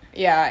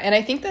 Yeah, and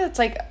I think that's,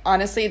 like,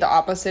 honestly the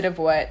opposite of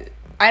what,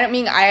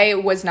 I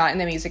was not in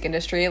the music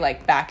industry,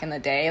 like, back in the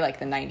day, like,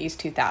 the 90s,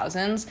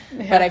 2000s,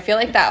 but I feel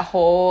like that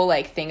whole,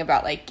 like, thing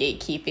about, like,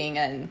 gatekeeping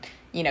and,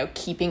 you know,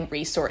 keeping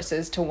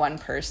resources to one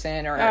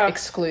person or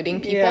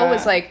excluding people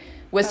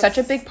was such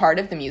a big part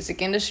of the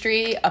music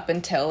industry up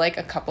until, like,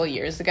 a couple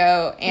years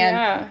ago.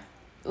 And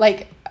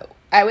like,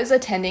 I was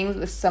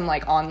attending some,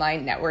 like,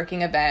 online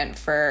networking event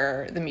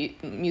for the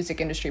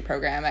music industry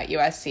program at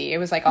USC. It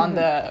was, like, on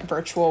the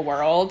virtual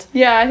world.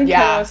 Yeah, I think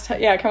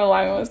Kevin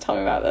Lyman was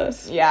telling me about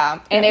this. Yeah,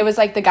 and it was,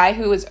 like, the guy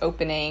who was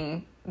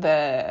opening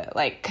the,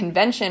 like,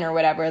 convention or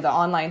whatever, the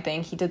online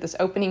thing, he did this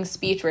opening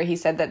speech where he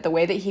said that the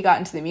way that he got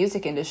into the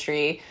music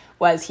industry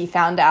was he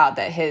found out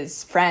that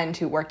his friend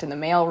who worked in the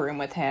mailroom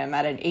with him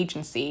at an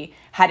agency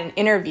had an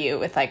interview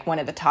with, like, one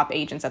of the top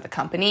agents at the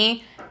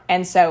company,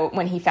 And so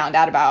when he found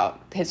out about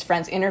his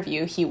friend's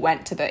interview, he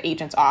went to the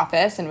agent's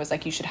office and was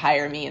like, you should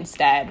hire me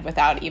instead,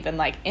 without even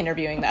like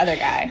interviewing the other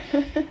guy.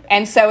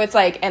 And so it's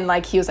like, and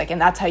like he was like, and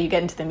that's how you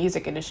get into the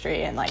music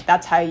industry, and like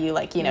that's how you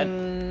like, you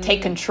know,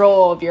 take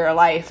control of your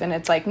life. And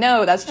it's like,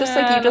 no, that's just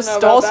like you just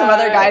stole some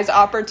other guy's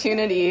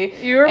opportunity.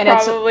 You were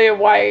probably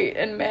white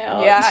and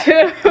male.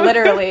 Yeah, too.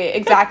 literally,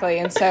 exactly.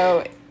 And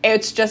so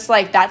it's just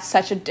like, that's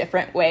such a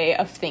different way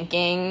of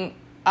thinking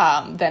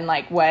than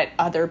like what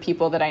other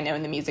people that I know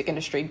in the music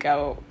industry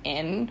go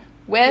in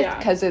with,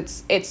 because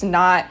it's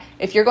not,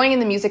 if you're going in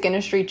the music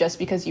industry just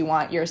because you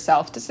want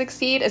yourself to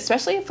succeed,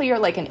 especially if you're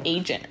like an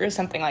agent or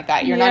something like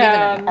that, you're not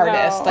even an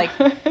artist. Like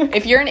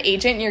if you're an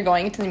agent and you're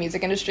going into the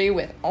music industry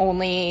with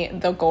only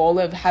the goal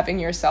of having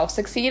yourself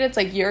succeed, it's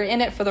like you're in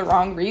it for the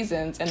wrong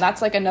reasons. And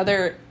that's like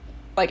another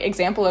like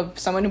example of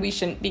someone who we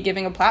shouldn't be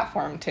giving a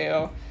platform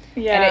to.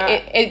 Yeah.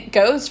 And it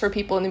goes for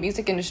people in the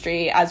music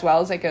industry as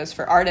well as it goes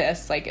for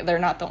artists. Like, they're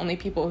not the only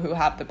people who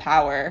have the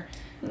power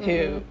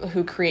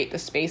who create the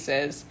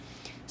spaces.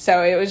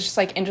 So it was just,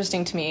 like,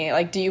 interesting to me.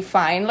 Like, do you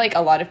find, like, a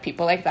lot of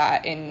people like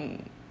that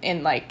in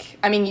like,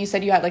 I mean, you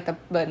said you had, like,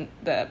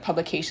 the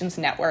publications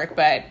network,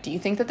 but do you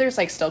think that there's,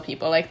 like, still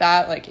people like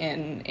that, like,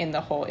 in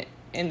the whole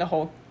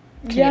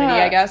community,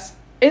 I guess?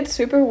 It's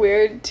super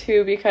weird,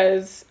 too,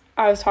 because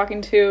I was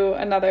talking to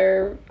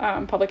another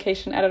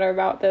publication editor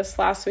about this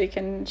last week,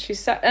 and she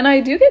said, and I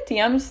do get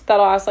DMs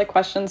that'll ask like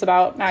questions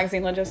about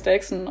magazine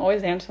logistics, and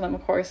always answer them,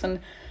 of course, and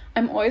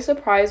I'm always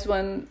surprised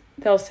when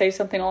they'll say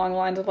something along the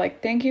lines of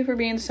like, thank you for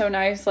being so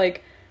nice,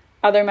 like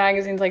other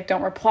magazines like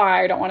don't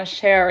reply or don't want to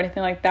share or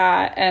anything like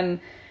that. And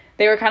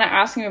they were kind of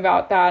asking me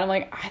about that. I'm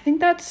like, I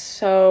think that's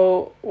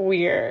so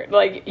weird,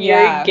 like you're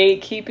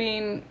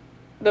gatekeeping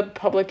the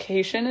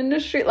publication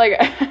industry. Like,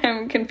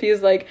 I'm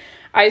confused. Like,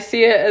 I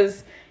see it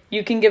as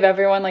you can give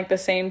everyone like the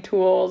same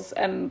tools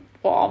and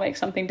we'll all make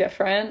something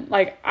different.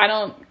 Like, I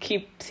don't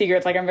keep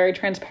secrets. Like, I'm very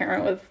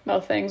transparent with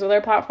most things with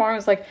our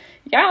platforms. Like,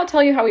 yeah, I'll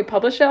tell you how we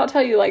publish it. I'll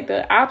tell you like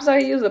the apps I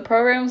use, the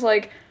programs.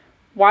 Like,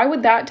 why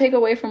would that take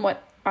away from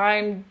what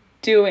I'm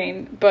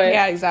doing? But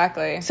yeah,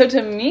 exactly. So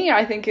to me,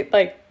 I think it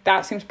like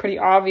that seems pretty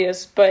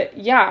obvious. But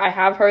yeah, I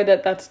have heard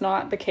that that's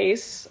not the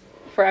case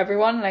for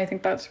everyone, and I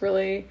think that's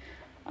really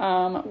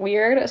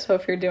weird. So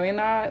if you're doing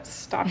that,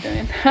 stop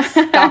doing that.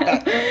 Stop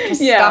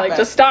it.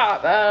 Just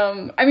stop.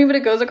 I mean, but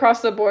it goes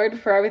across the board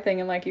for everything,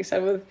 and like you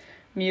said with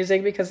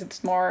music, because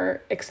it's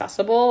more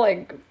accessible,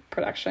 like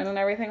production and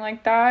everything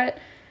like that.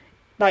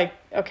 Like,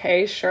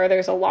 okay, sure,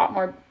 there's a lot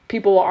more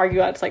people will argue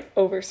that it's like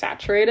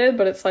oversaturated,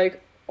 but it's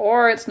like,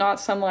 or it's not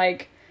some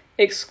like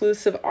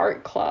exclusive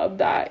art club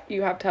that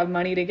you have to have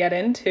money to get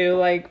into.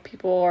 Like,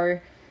 people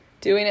are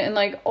doing it, and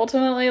like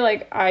ultimately,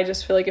 like, I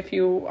just feel like if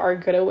you are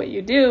good at what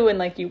you do and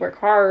like you work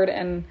hard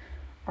and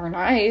are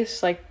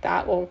nice, like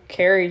that will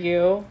carry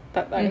you,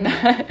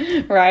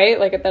 right?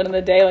 Like, at the end of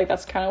the day, like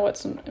that's kind of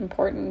what's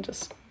important.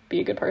 Just be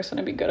a good person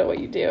and be good at what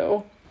you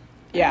do.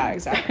 Yeah,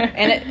 exactly.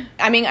 And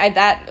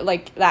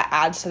that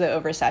adds to the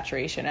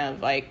oversaturation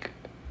of like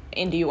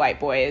indie white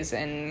boys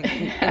and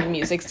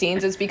music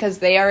scenes, is because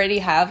they already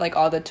have like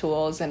all the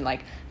tools, and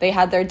like they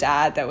had their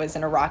dad that was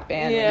in a rock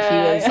band when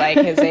he was like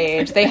his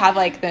age. They have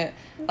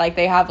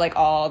like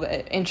all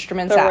the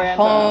instruments at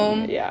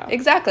home. Yeah,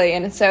 exactly.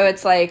 And so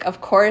it's like,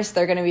 of course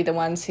they're going to be the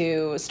ones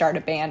who start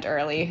a band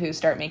early, who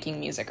start making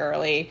music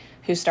early,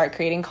 who start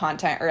creating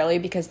content early,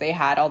 because they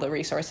had all the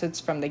resources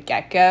from the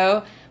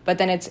get-go. But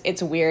then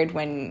it's weird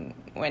when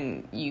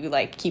you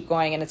like keep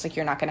going, and it's like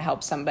you're not going to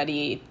help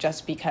somebody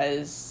just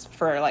because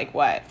for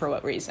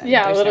what reason?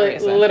 Yeah,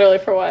 literally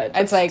for what?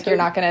 It's like you're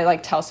not going to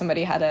like tell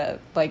somebody how to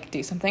like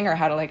do something or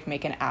how to like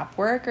make an app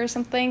work or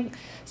something.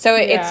 So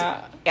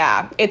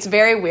it's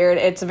very weird.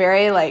 It's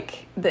very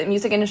like the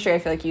music industry, I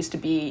feel like, used to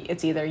be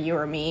it's either you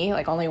or me.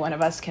 Like, only one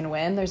of us can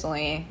win. There's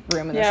only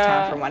room in this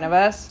town for one of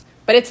us.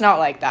 But it's not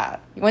like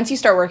that. Once you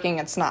start working,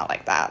 it's not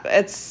like that.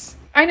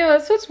 I know,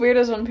 that's what's weird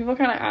is when people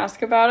kind of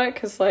ask about it,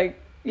 because like,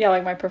 yeah,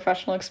 like my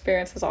professional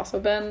experience has also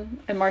been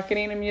in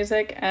marketing and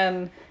music,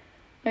 and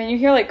I mean, you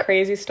hear like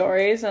crazy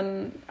stories,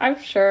 and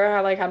I'm sure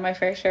I like had my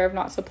fair share of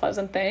not so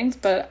pleasant things,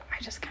 but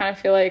I just kind of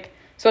feel like,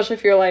 especially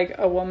if you're like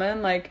a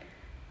woman, like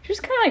you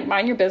just kind of like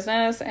mind your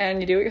business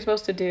and you do what you're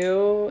supposed to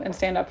do and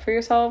stand up for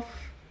yourself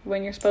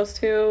when you're supposed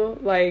to.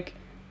 Like,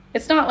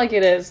 it's not like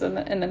it is in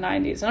the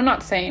 90s. And I'm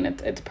not saying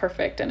it's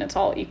perfect and it's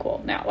all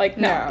equal now. Like,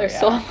 no, there's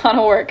still a lot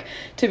of work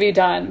to be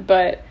done.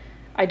 But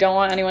I don't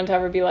want anyone to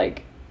ever be,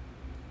 like,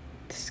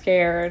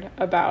 scared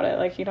about it.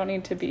 Like, you don't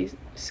need to be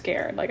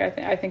scared. Like,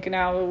 I think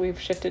now we've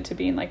shifted to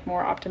being, like,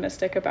 more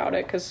optimistic about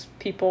it, because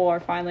people are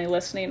finally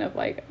listening of,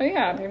 like, oh,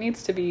 yeah, there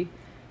needs to be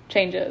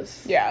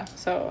changes. Yeah.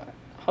 So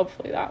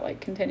hopefully that,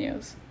 like,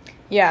 continues.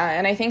 Yeah,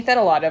 and I think that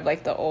a lot of,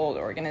 like, the old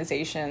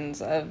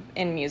organizations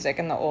in music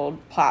and the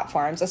old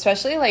platforms,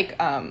 especially,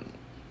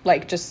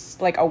 like just,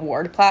 like,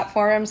 award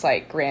platforms,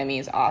 like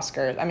Grammys,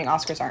 Oscars. I mean,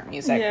 Oscars aren't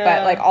music,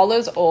 but, like, all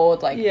those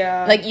old, like,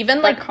 like,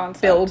 even, like,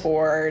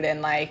 Billboard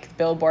and, like,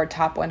 Billboard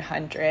Top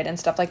 100 and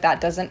stuff like that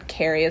doesn't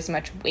carry as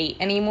much weight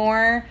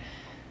anymore.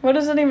 What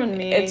does it even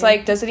mean? It's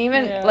like, does it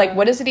even, like,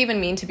 what does it even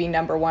mean to be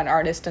number one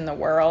artist in the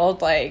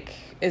world? Like,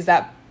 is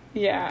that,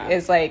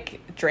 is,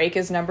 like, Drake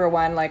is number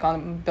one, like,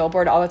 on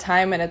Billboard all the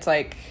time, and it's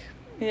like,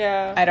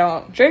 I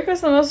don't... Drake was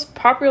the most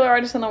popular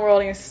artist in the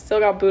world, and he still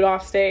got booed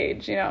off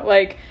stage, you know,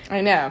 like... I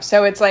know,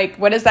 so it's like,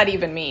 what does that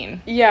even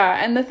mean?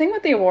 Yeah, and the thing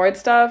with the award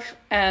stuff,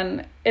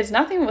 and it's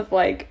nothing with,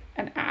 like,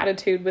 an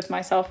attitude with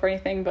myself or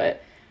anything,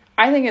 but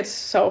I think it's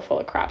so full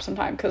of crap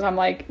sometimes, because I'm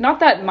like,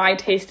 not that my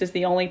taste is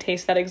the only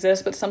taste that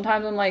exists, but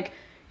sometimes I'm like,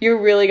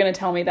 you're really gonna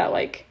tell me that,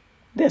 like,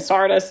 this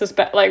artist is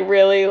like,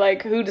 really,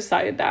 like, who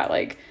decided that?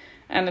 Like,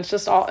 and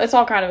it's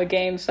all kind of a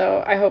game.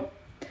 So I hope,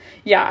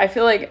 I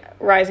feel like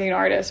rising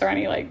artists or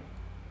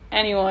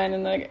anyone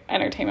in the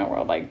entertainment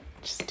world, like,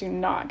 just do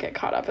not get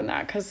caught up in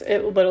that, because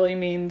it literally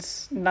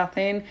means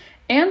nothing.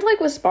 And,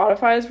 like, with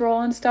Spotify's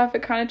role and stuff,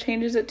 it kind of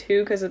changes it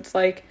too, because it's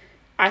like,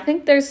 I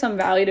think there's some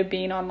value to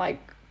being on, like,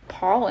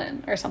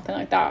 Pollen or something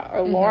like that, or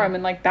Lorem,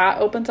 and, like, that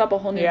opens up a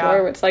whole new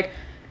door where it's like,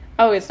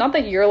 oh, it's not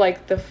that you're,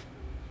 like, the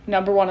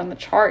number one on the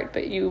chart,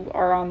 but you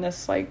are on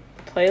this, like,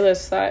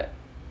 playlist that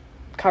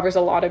covers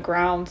a lot of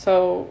ground.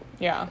 So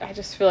I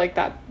just feel like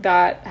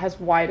that has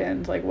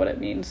widened, like, what it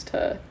means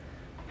to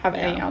have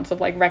any ounce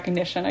of, like,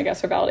 recognition, I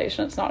guess, or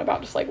validation. It's not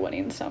about just, like,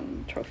 winning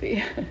some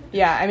trophy.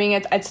 I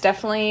mean, it's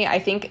definitely, I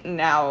think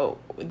now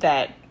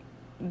that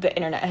the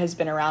internet has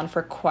been around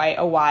for quite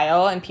a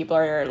while, and people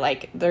are,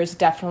 like, there's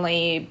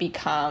definitely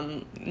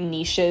become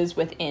niches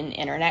within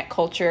internet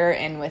culture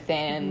and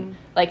within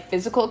like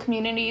physical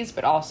communities,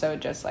 but also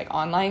just, like,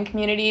 online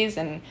communities,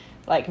 and,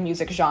 like,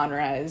 music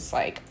genres,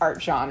 like,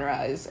 art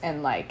genres,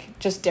 and, like,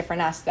 just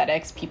different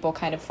aesthetics people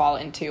kind of fall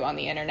into on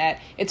the internet.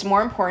 It's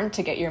more important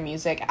to get your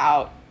music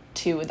out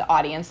to the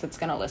audience that's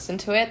going to listen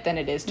to it than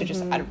it is to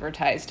just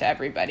advertise to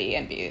everybody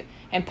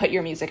and put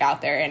your music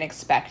out there and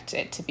expect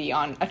it to be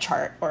on a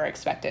chart or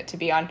expect it to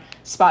be on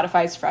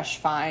Spotify's Fresh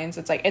Finds.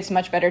 It's like, it's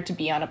much better to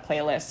be on a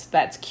playlist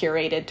that's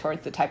curated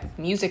towards the type of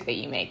music that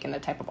you make and the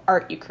type of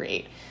art you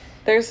create.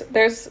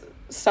 There's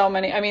so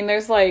many. I mean,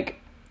 there's,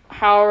 like,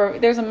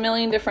 there's a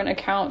million different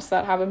accounts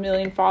that have 1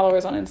 million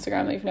followers on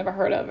Instagram that you've never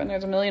heard of, and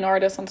there's 1 million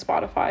artists on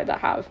Spotify that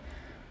have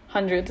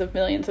hundreds of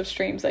millions of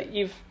streams that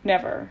you've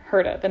never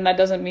heard of. And that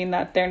doesn't mean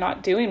that they're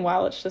not doing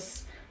well. It's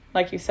just,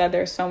 like you said,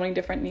 there's so many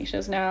different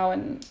niches now,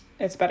 and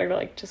it's better to,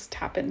 like, just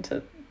tap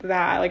into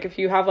that. Like, if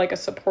you have, like, a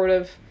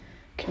supportive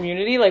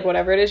community, like,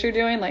 whatever it is you're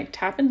doing, like,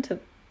 tap into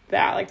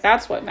that. Like,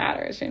 that's what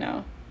matters, you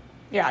know?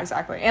 Yeah,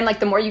 exactly. And, like,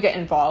 the more you get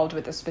involved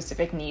with a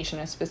specific niche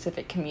and a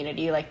specific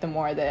community, like, the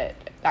more that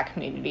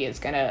community is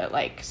gonna,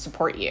 like,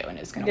 support you and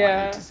is gonna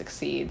want you to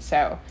succeed.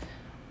 So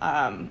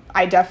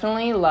I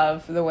definitely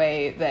love the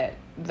way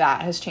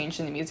that has changed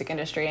in the music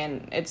industry,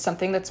 and it's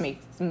something that's made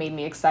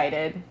me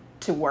excited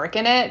to work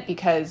in it,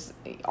 because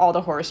all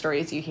the horror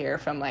stories you hear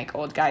from, like,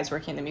 old guys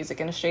working in the music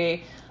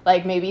industry,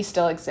 like, maybe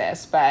still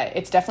exist, but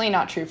it's definitely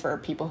not true for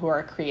people who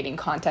are creating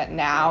content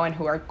now and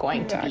who are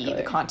going to be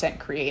the content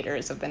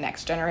creators of the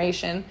next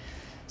generation.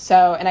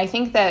 So, and I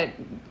think that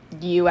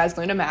you as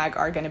Luna Mag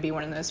are going to be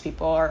one of those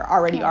people, or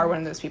already are one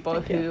of those people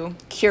who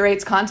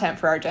curates content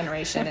for our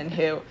generation and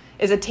who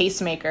is a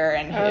tastemaker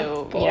and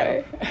who, you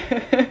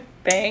know,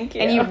 thank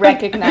you. And you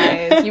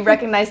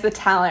recognize the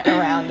talent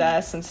around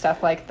us and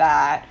stuff like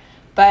that.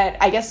 But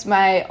I guess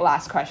my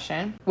last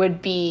question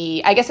would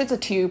be, I guess it's a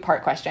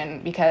 2-part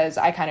question, because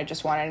I kind of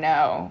just want to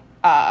know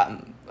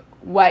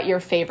what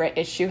your favorite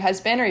issue has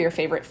been, or your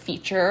favorite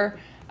feature,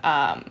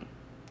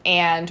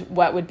 and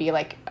what would be,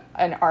 like,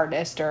 an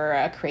artist or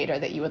a creator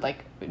that you would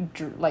like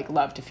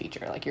love to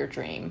feature, like your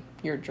dream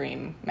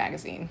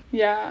magazine.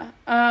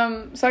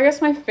 So I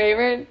guess my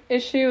favorite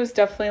issue is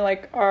definitely,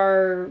 like,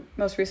 our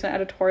most recent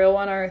editorial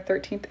one, our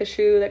 13th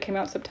issue that came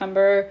out in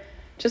September,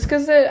 just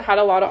because it had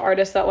a lot of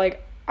artists that,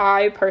 like,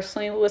 I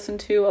personally listened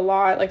to a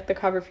lot. Like, the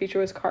cover feature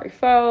was Kari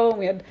Fo,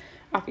 we had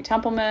Afi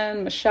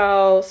Templeman,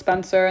 Michelle,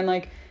 Spencer, and,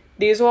 like,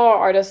 these were all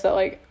artists that,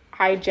 like,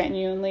 I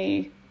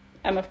genuinely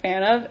am a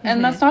fan of.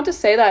 And that's not to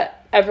say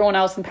that everyone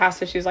else in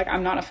past issues, like,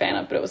 I'm not a fan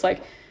of, but it was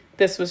like,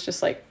 this was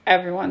just, like,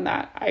 everyone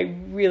that I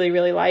really,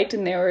 really liked,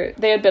 and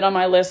they had been on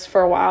my list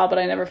for a while, but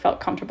I never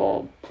felt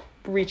comfortable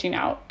reaching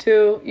out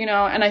to, you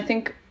know. And I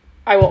think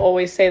I will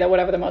always say that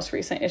whatever the most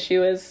recent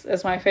issue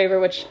is my favorite,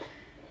 which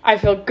I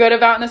feel good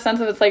about, in the sense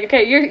of, it's like,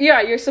 okay,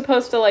 you're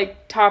supposed to,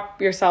 like,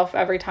 top yourself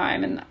every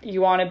time, and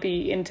you want to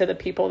be into the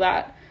people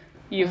that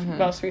you've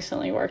most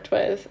recently worked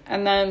with.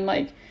 And then,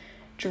 like,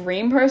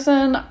 dream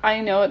person, I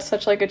know it's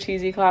such, like, a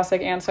cheesy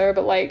classic answer,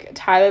 but, like,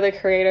 Tyler, the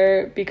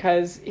Creator,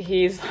 because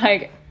he's,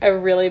 like, a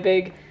really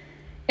big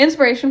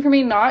inspiration for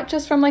me, not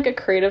just from, like, a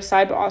creative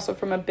side, but also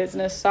from a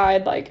business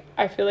side. Like,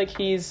 I feel like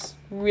he's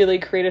really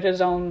created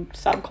his own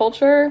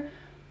subculture,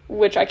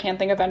 which I can't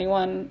think of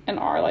anyone in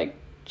our, like,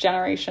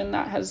 generation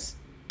that has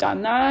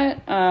done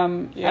that.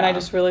 And I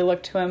just really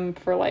look to him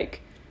for,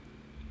 like,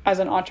 as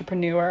an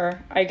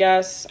entrepreneur, I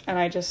guess. And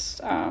I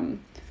just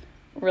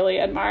really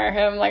admire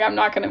him. Like, I'm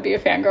not going to be a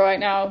fangirl right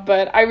now,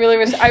 but I really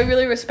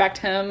respect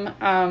him.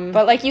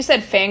 But like you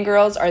said,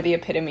 fangirls are the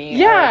epitome.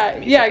 Yeah, of the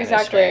music yeah,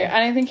 exactly. industry.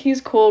 And I think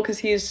he's cool because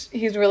he's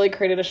really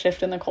created a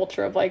shift in the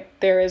culture of, like,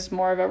 there is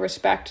more of a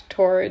respect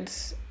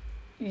towards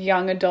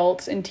young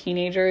adults and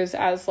teenagers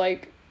as,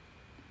 like,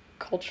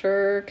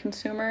 culture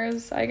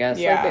consumers, I guess.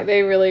 Yeah. Like,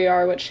 they really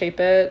are what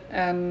shape it,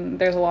 and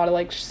there's a lot of,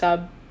 like,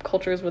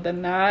 subcultures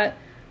within that.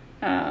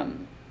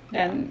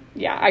 And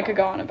yeah, I could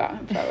go on about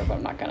him forever, but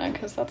I'm not gonna,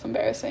 because that's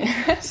embarrassing.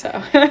 So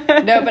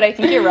No, but I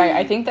think you're right.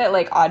 I think that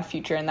like Odd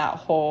Future and that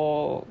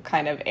whole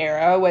kind of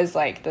era was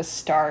like the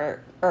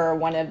start or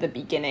one of the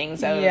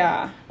beginnings of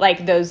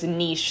like those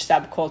niche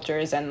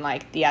subcultures and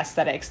like the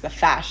aesthetics, the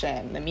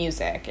fashion, the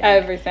music, and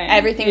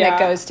everything that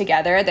goes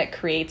together that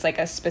creates like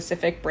a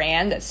specific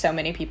brand that so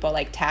many people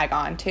like tag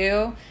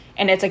onto.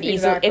 And it's like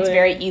easy, it's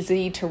very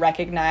easy to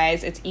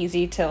recognize. It's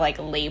easy to like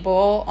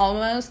label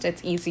almost.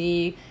 It's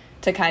easy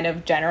to kind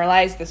of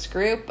generalize this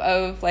group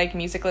of like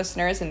music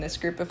listeners and this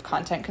group of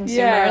content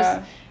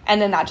consumers.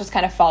 And then that just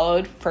kind of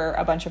followed for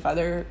a bunch of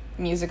other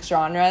music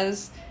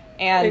genres.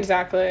 And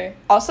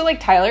also like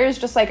Tyler is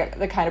just like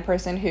the kind of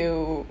person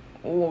who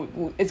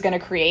is going to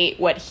create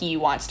what he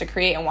wants to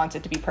create and wants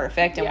it to be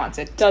perfect and wants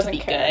it to be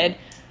good.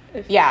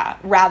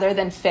 Rather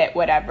than fit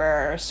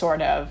whatever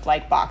sort of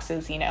like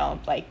boxes, you know,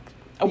 like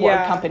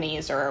award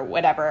companies or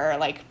whatever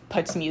like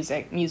puts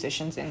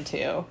musicians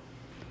into.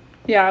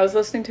 Yeah, I was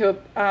listening to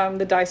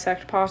the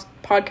Dissect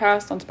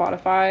podcast on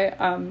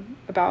Spotify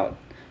about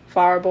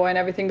Flower Boy and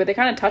everything, but they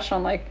kind of touched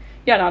on, like,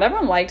 not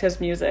everyone liked his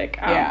music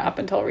up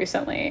until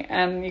recently,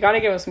 and you got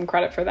to give him some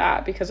credit for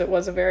that, because it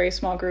was a very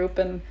small group.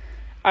 And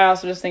I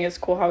also just think it's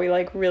cool how he,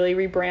 like, really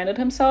rebranded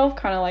himself,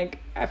 kind of, like,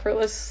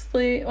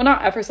 effortlessly. Well,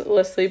 not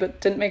effortlessly,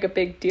 but didn't make a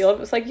big deal of it.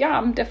 It was like,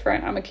 I'm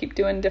different. I'm going to keep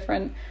doing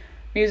different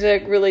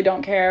music. Really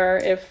don't care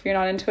if you're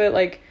not into it.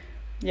 Like,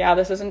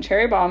 this isn't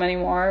Cherry Bomb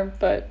anymore,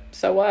 but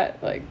so what?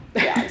 Like,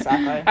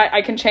 exactly.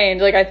 I can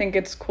change. Like, I think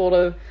it's cool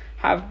to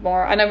have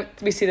more. I know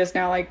we see this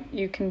now, like,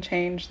 you can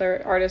change.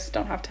 Their artists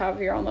don't have to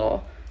have your own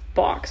little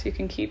box. You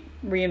can keep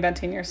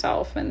reinventing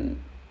yourself, and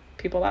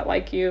people that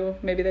like you,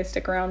 maybe they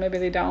stick around, maybe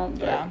they don't,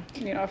 but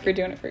you know, if you're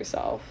doing it for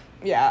yourself.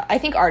 I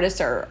think artists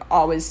are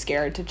always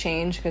scared to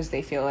change because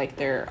they feel like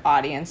their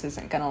audience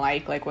isn't gonna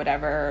like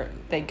whatever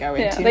they go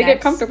into. They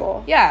get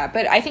comfortable.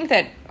 But I think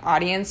that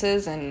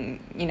audiences, and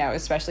you know,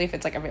 especially if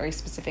it's like a very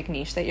specific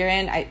niche that you're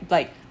in,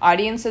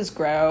 audiences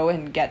grow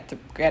and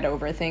get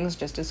over things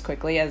just as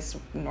quickly as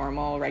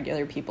normal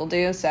regular people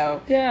do.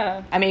 So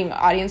I mean,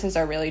 audiences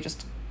are really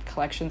just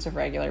collections of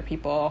regular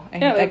people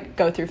and that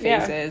go through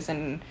phases,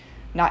 and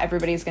not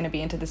everybody's going to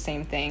be into the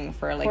same thing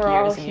for like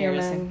years and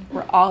years. And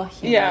we're all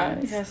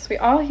human. Yes, we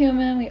all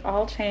human. We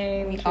all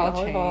change. We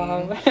all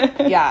evolve.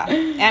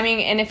 I mean,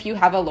 and if you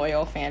have a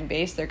loyal fan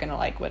base, they're going to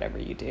like whatever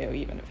you do,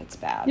 even if it's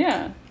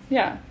bad.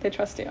 They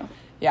trust you.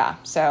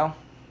 So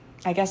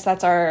I guess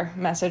that's our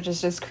message, is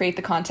just create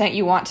the content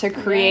you want to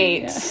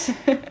create.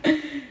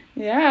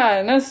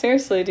 No,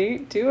 seriously,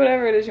 do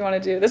whatever it is you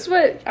want to do. This is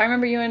what I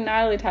remember you and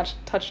Natalie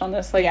touched on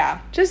this. Like,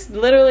 just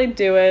literally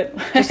do it.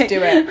 Just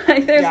do it.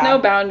 Like, there's no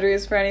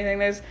boundaries for anything.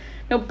 There's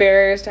no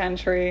barriers to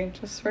entry.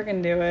 Just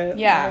freaking do it.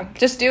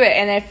 Just do it.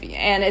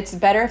 And it's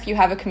better if you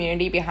have a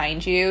community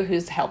behind you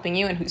who's helping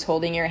you and who's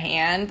holding your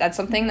hand. That's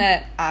something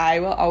that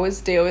I will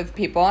always do with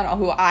people, and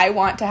who I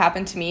want to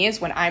happen to me is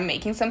when I'm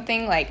making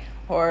something, like,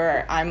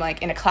 or I'm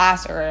like in a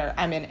class, or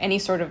I'm in any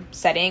sort of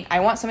setting,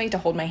 I want somebody to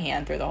hold my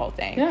hand through the whole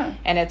thing.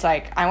 And it's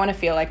like, I want to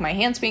feel like my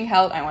hand's being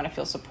held. I want to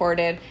feel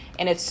supported.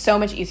 And it's so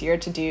much easier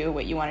to do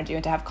what you want to do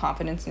and to have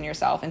confidence in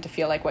yourself and to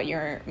feel like what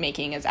you're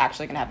making is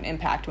actually going to have an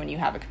impact when you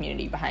have a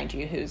community behind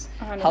you who's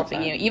 100%.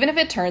 Helping you. Even if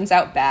it turns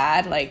out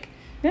bad, like,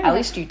 at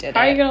least you did it.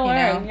 How are you going to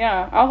learn?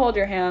 Know? I'll hold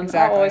your hand.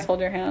 Exactly. I'll always hold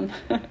your hand.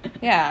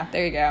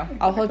 There you go.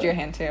 I'll hold your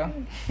hand too.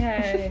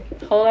 Yay.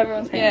 Hold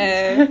everyone's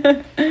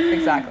hands.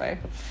 Exactly.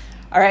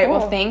 All right, cool.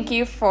 Well, thank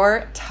you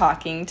for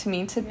talking to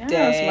me today.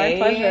 It's my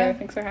pleasure.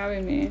 Thanks for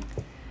having me.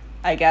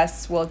 I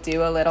guess we'll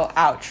do a little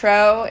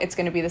outro. It's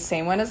going to be the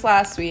same one as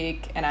last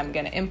week, and I'm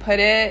going to input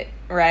it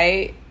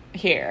right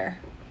here.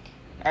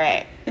 All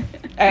right.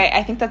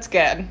 I think that's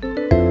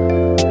good.